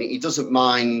 and he doesn't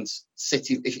mind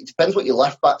sitting. It depends what your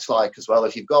left back's like as well.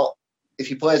 If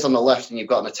he plays on the left and you've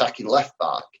got an attacking left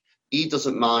back, he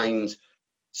doesn't mind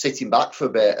sitting back for a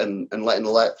bit and letting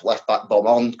the left back bomb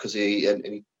on because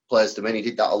he plays them in. He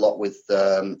did that a lot with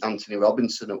Anthony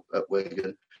Robinson at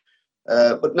Wigan.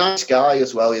 But nice guy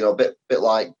as well, a bit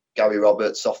like Gary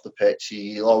Roberts off the pitch.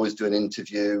 He'll always do an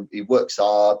interview. He works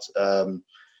hard.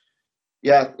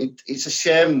 It's a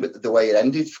shame the way it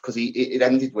ended because it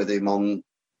ended with him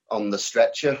on the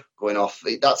stretcher going off.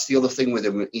 That's the other thing with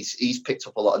him. He's picked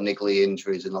up a lot of niggly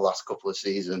injuries in the last couple of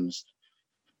seasons.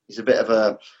 He's a bit of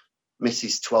a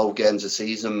misses 12 games a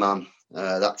season man,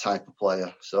 that type of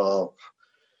player. So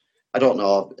I don't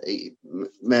know.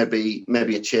 Maybe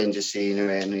a change of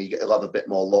scenery and he'll have a bit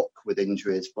more luck with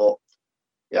injuries. But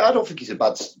yeah, I don't think he's a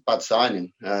bad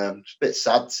signing. It's a bit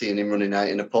sad seeing him running out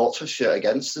in a Portsmouth shirt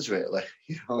against us. Really,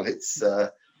 it's.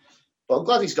 But I'm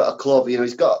glad he's got a club.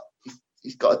 He's got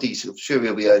a decent. I'm sure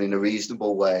he'll be earning a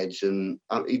reasonable wage, and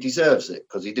he deserves it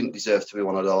because he didn't deserve to be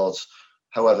one of those.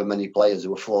 However many players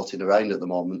who are floating around at the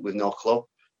moment with no club.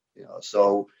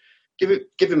 So give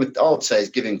him. I would say is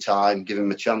give him time, give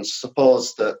him a chance.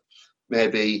 Suppose that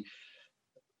maybe.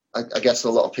 I guess a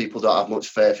lot of people don't have much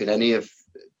faith in any of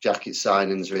Jackett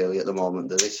signings really at the moment,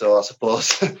 do they? So I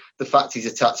suppose the fact he's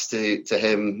attached to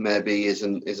him maybe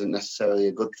isn't necessarily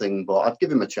a good thing, but I'd give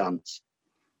him a chance.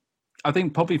 I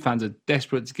think Pompey fans are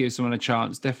desperate to give someone a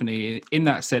chance, definitely in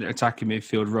that centre attacking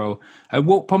midfield role.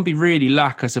 What Pompey really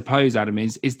lack, I suppose, Adam,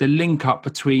 is the link up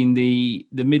between the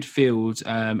midfield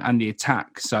and the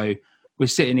attack. So we're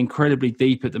sitting incredibly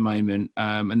deep at the moment,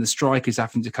 and the strikers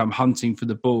having to come hunting for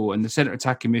the ball, and the centre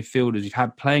attacking midfielders you've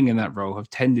had playing in that role have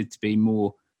tended to be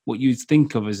more what you'd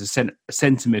think of as a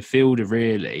centre midfielder,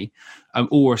 really,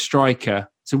 or a striker.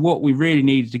 So what we really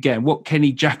needed, again, what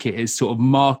Kenny Jackett has sort of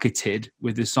marketed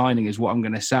with the signing is what I'm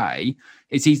going to say,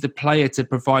 is he's the player to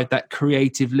provide that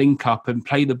creative link up and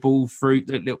play the ball through,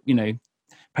 play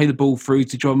the ball through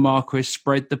to John Marquis,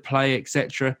 spread the play,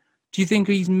 etc. Do you think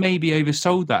he's maybe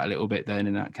oversold that a little bit then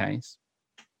in that case?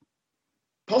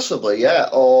 Possibly, yeah.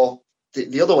 Or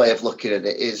the other way of looking at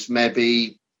it is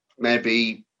maybe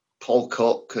Paul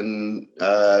Cook and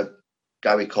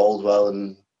Gary Caldwell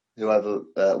and whoever,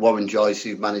 Warren Joyce,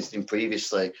 who've managed him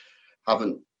previously,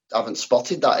 haven't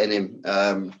spotted that in him.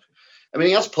 I mean,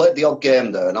 he has played the odd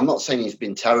game there, and I'm not saying he's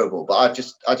been terrible, but I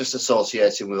just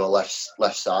associate him with a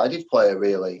left-sided player,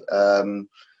 really. I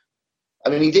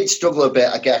mean, he did struggle a bit,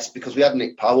 I guess, because we had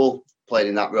Nick Powell playing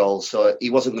in that role, so he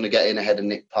wasn't going to get in ahead of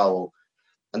Nick Powell.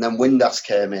 And then Windass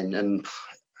came in, and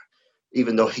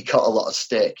even though he got a lot of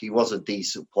stick, he was a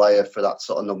decent player for that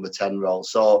sort of number 10 role.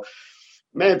 So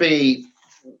maybe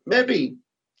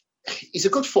he's a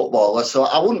good footballer, so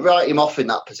I wouldn't write him off in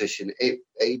that position.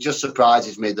 It just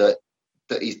surprises me that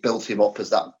he's built him up as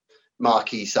that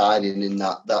marquee signing in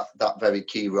that very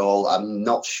key role. I'm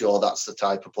not sure that's the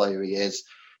type of player he is,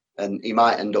 and he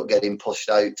might end up getting pushed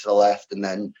out to the left, and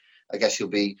then I guess he'll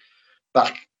be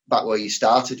back where you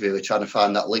started, really, trying to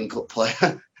find that link-up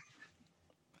player.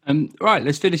 Right,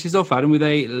 let's finish this off, Adam, with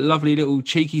a lovely little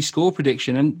cheeky score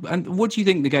prediction. And what do you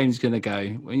think the game's going to go?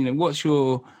 You know, what's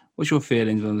your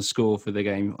feelings on the score for the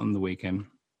game on the weekend?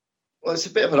 Well, it's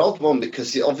a bit of an odd one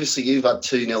because obviously you've had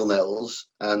 2 0-0s,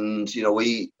 and you know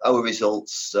our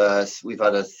results. We've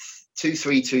had a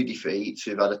 2-3-2 defeat,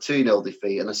 we've had a 2-0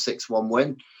 defeat, and a 6-1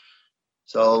 win.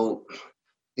 So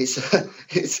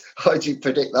it's how do you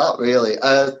predict that? Really,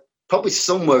 probably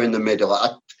somewhere in the middle.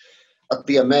 I'd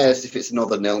be amazed if it's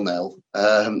another 0-0.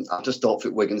 I just don't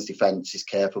think Wigan's defence is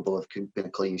capable of keeping a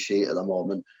clean sheet at the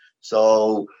moment.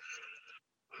 So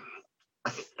I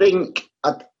think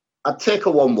I'd take a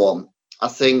 1-1. I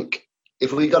think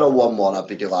if we got a 1-1, I'd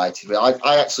be delighted.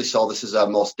 I actually saw this as our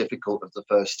most difficult of the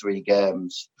first 3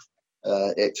 games.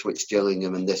 Ipswich,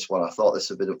 Gillingham, and this one. I thought this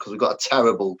would be because we've got a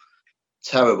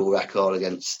terrible record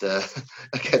against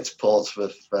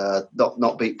Portsmouth.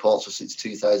 Not beat Portsmouth since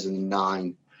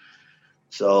 2009.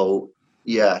 So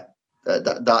yeah,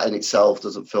 that in itself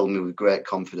doesn't fill me with great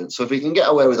confidence. So if we can get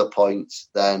away with a point,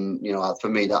 then for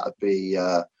me that would be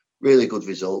a really good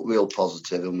result, real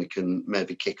positive, and we can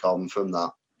maybe kick on from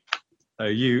that. So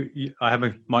I have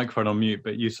a microphone on mute,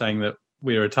 but you saying that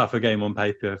we're a tougher game on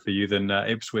paper for you than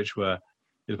Ipswich were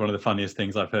is one of the funniest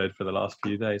things I've heard for the last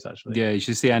few days, actually. Yeah, you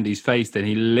should see Andy's face then.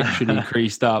 He literally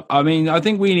creased up. I mean, I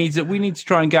think we need to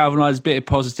try and galvanise a bit of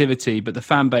positivity, but the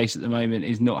fan base at the moment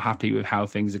is not happy with how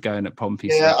things are going at Pompey.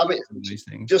 Yeah, I mean,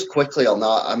 just quickly on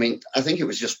that, I mean, I think it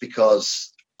was just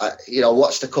because I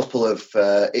watched a couple of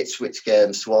Ipswich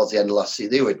games towards the end of last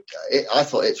season. I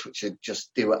thought Ipswich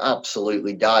they were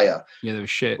absolutely dire. Yeah, they were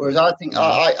shit. Whereas I think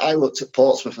I looked at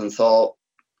Portsmouth and thought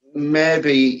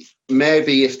maybe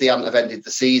if they hadn't have ended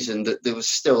the season, that there was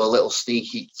still a little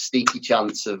sneaky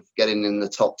chance of getting in the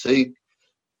top 2.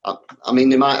 I mean,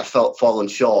 they might have fallen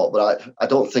short, but I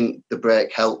don't think the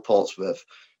break helped Portsmouth.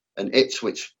 And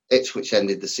Ipswich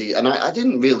ended the season, and I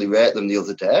didn't really rate them the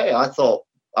other day. I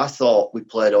thought we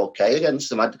played okay against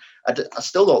them. I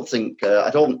still don't think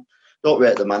I don't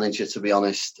rate the manager, to be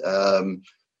honest.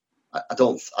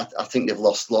 I think they've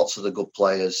lost lots of the good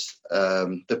players.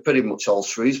 They're pretty much all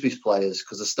Shrewsbury's players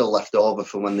because they're still left over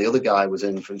from when the other guy was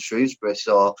in from Shrewsbury.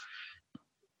 So,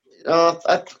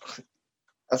 I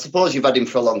suppose you've had him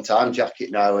for a long time,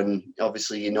 Jacket, now, and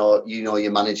obviously you know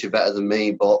your manager better than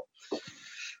me. But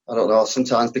I don't know.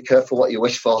 Sometimes be careful what you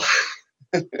wish for.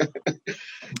 I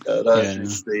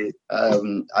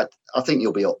think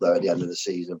you'll be up there at the end of the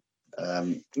season.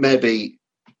 Maybe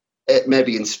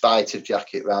in spite of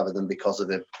Jacket rather than because of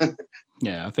him.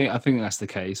 Yeah, I think that's the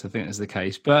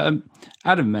case. But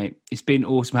Adam, mate, it's been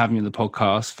awesome having you on the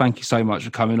podcast. Thank you so much for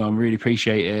coming on. Really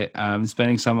appreciate it.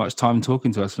 Spending so much time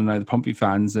talking to us. I know the Pompey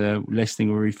fans listening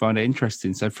will really find it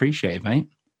interesting. So appreciate it, mate.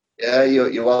 Yeah,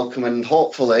 you're welcome, and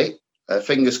hopefully,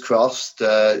 fingers crossed,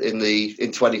 in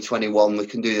 2021 we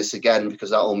can do this again,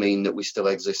 because that will mean that we still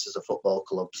exist as a football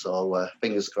club. So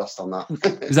fingers crossed on that.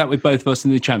 Is that with both of us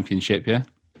in the Championship? Yeah.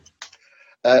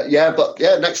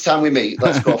 Next time we meet,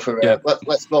 let's go for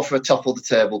let's go for a top of the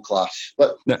table clash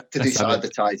to decide the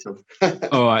title.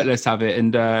 All right, let's have it,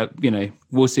 and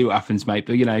we'll see what happens, mate.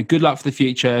 But good luck for the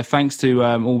future. Thanks to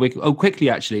all. Quickly,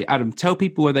 actually, Adam, tell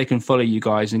people where they can follow you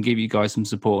guys and give you guys some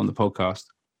support on the podcast.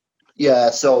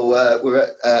 Yeah, so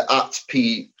we're at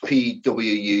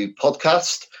PWU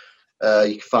Podcast.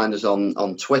 You can find us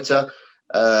on Twitter,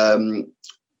 and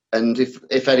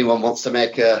if anyone wants to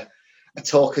make a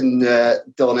token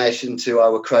donation to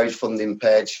our crowdfunding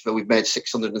page, we've made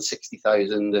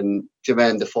 660,000, and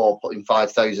Jermaine Defoe putting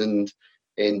 5,000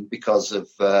 in because of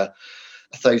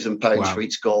 £1,000 for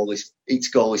each goal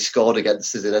he scored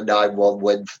against us in a 9-1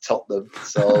 win for Tottenham.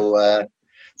 So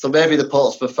So maybe the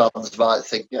Portsmouth fans might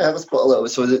think, yeah, let's put a little.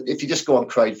 So if you just go on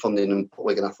crowdfunding and put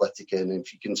Wigan Athletic in,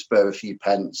 if you can spare a few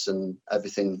pence and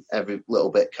everything, every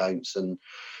little bit counts. And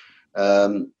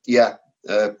good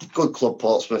club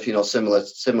Portsmouth, similar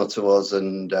to us,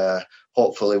 and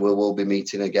hopefully we will be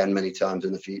meeting again many times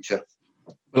in the future.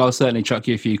 Well, I'll certainly chuck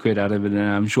you a few quid, Adam, and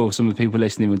I'm sure some of the people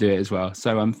listening will do it as well.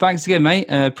 So thanks again, mate.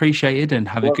 Appreciate it, and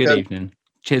have a good evening.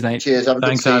 Cheers, mate. Cheers.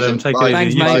 Thanks, Adam. Take it easy.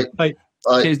 Thanks, mate. Bye.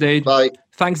 Bye. Cheers, dude. Bye.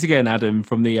 Thanks again, Adam,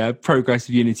 from the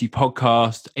Progressive Unity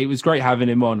podcast. It was great having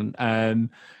him on. And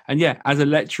yeah, as a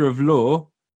lecturer of law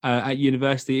at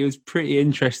university, it was pretty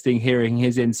interesting hearing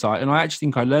his insight. And I actually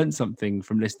think I learned something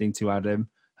from listening to Adam,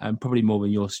 probably more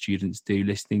than your students do,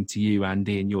 listening to you,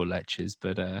 Andy, in your lectures.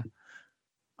 But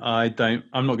I'm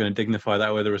not going to dignify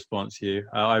that with a response to you.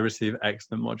 I received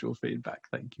excellent module feedback.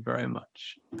 Thank you very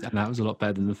much. And that was a lot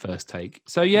better than the first take.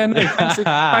 So yeah, no,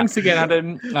 thanks again,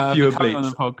 Adam, for coming on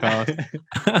the podcast.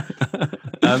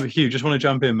 Hugh, just want to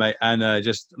jump in, mate, and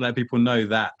just let people know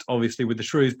that obviously with the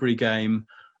Shrewsbury game,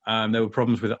 there were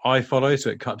problems with iFollow, so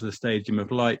it cut to the Stadium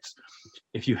of Light.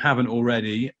 If you haven't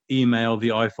already, email the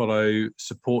iFollow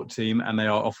support team, and they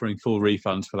are offering full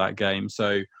refunds for that game.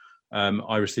 So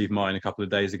I received mine a couple of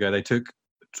days ago. They took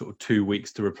sort of 2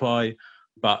 weeks to reply,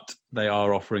 but they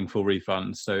are offering full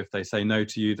refunds. So if they say no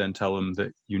to you, then tell them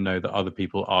that you know that other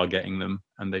people are getting them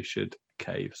and they should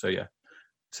cave. So yeah,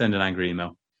 send an angry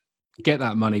email. Get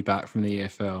that money back from the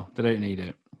EFL. They don't need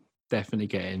it. Definitely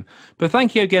get in. But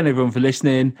thank you again, everyone, for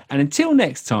listening. And until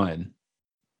next time,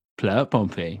 play up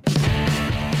Pompey.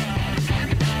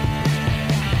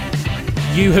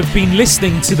 You have been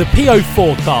listening to the PO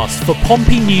Forecast for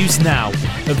Pompey News Now,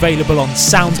 available on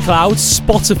SoundCloud,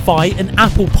 Spotify and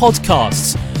Apple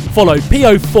Podcasts. Follow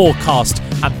PO Forecast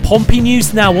and Pompey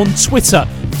News Now on Twitter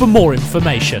for more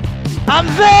information. And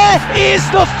there is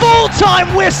the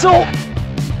full-time whistle.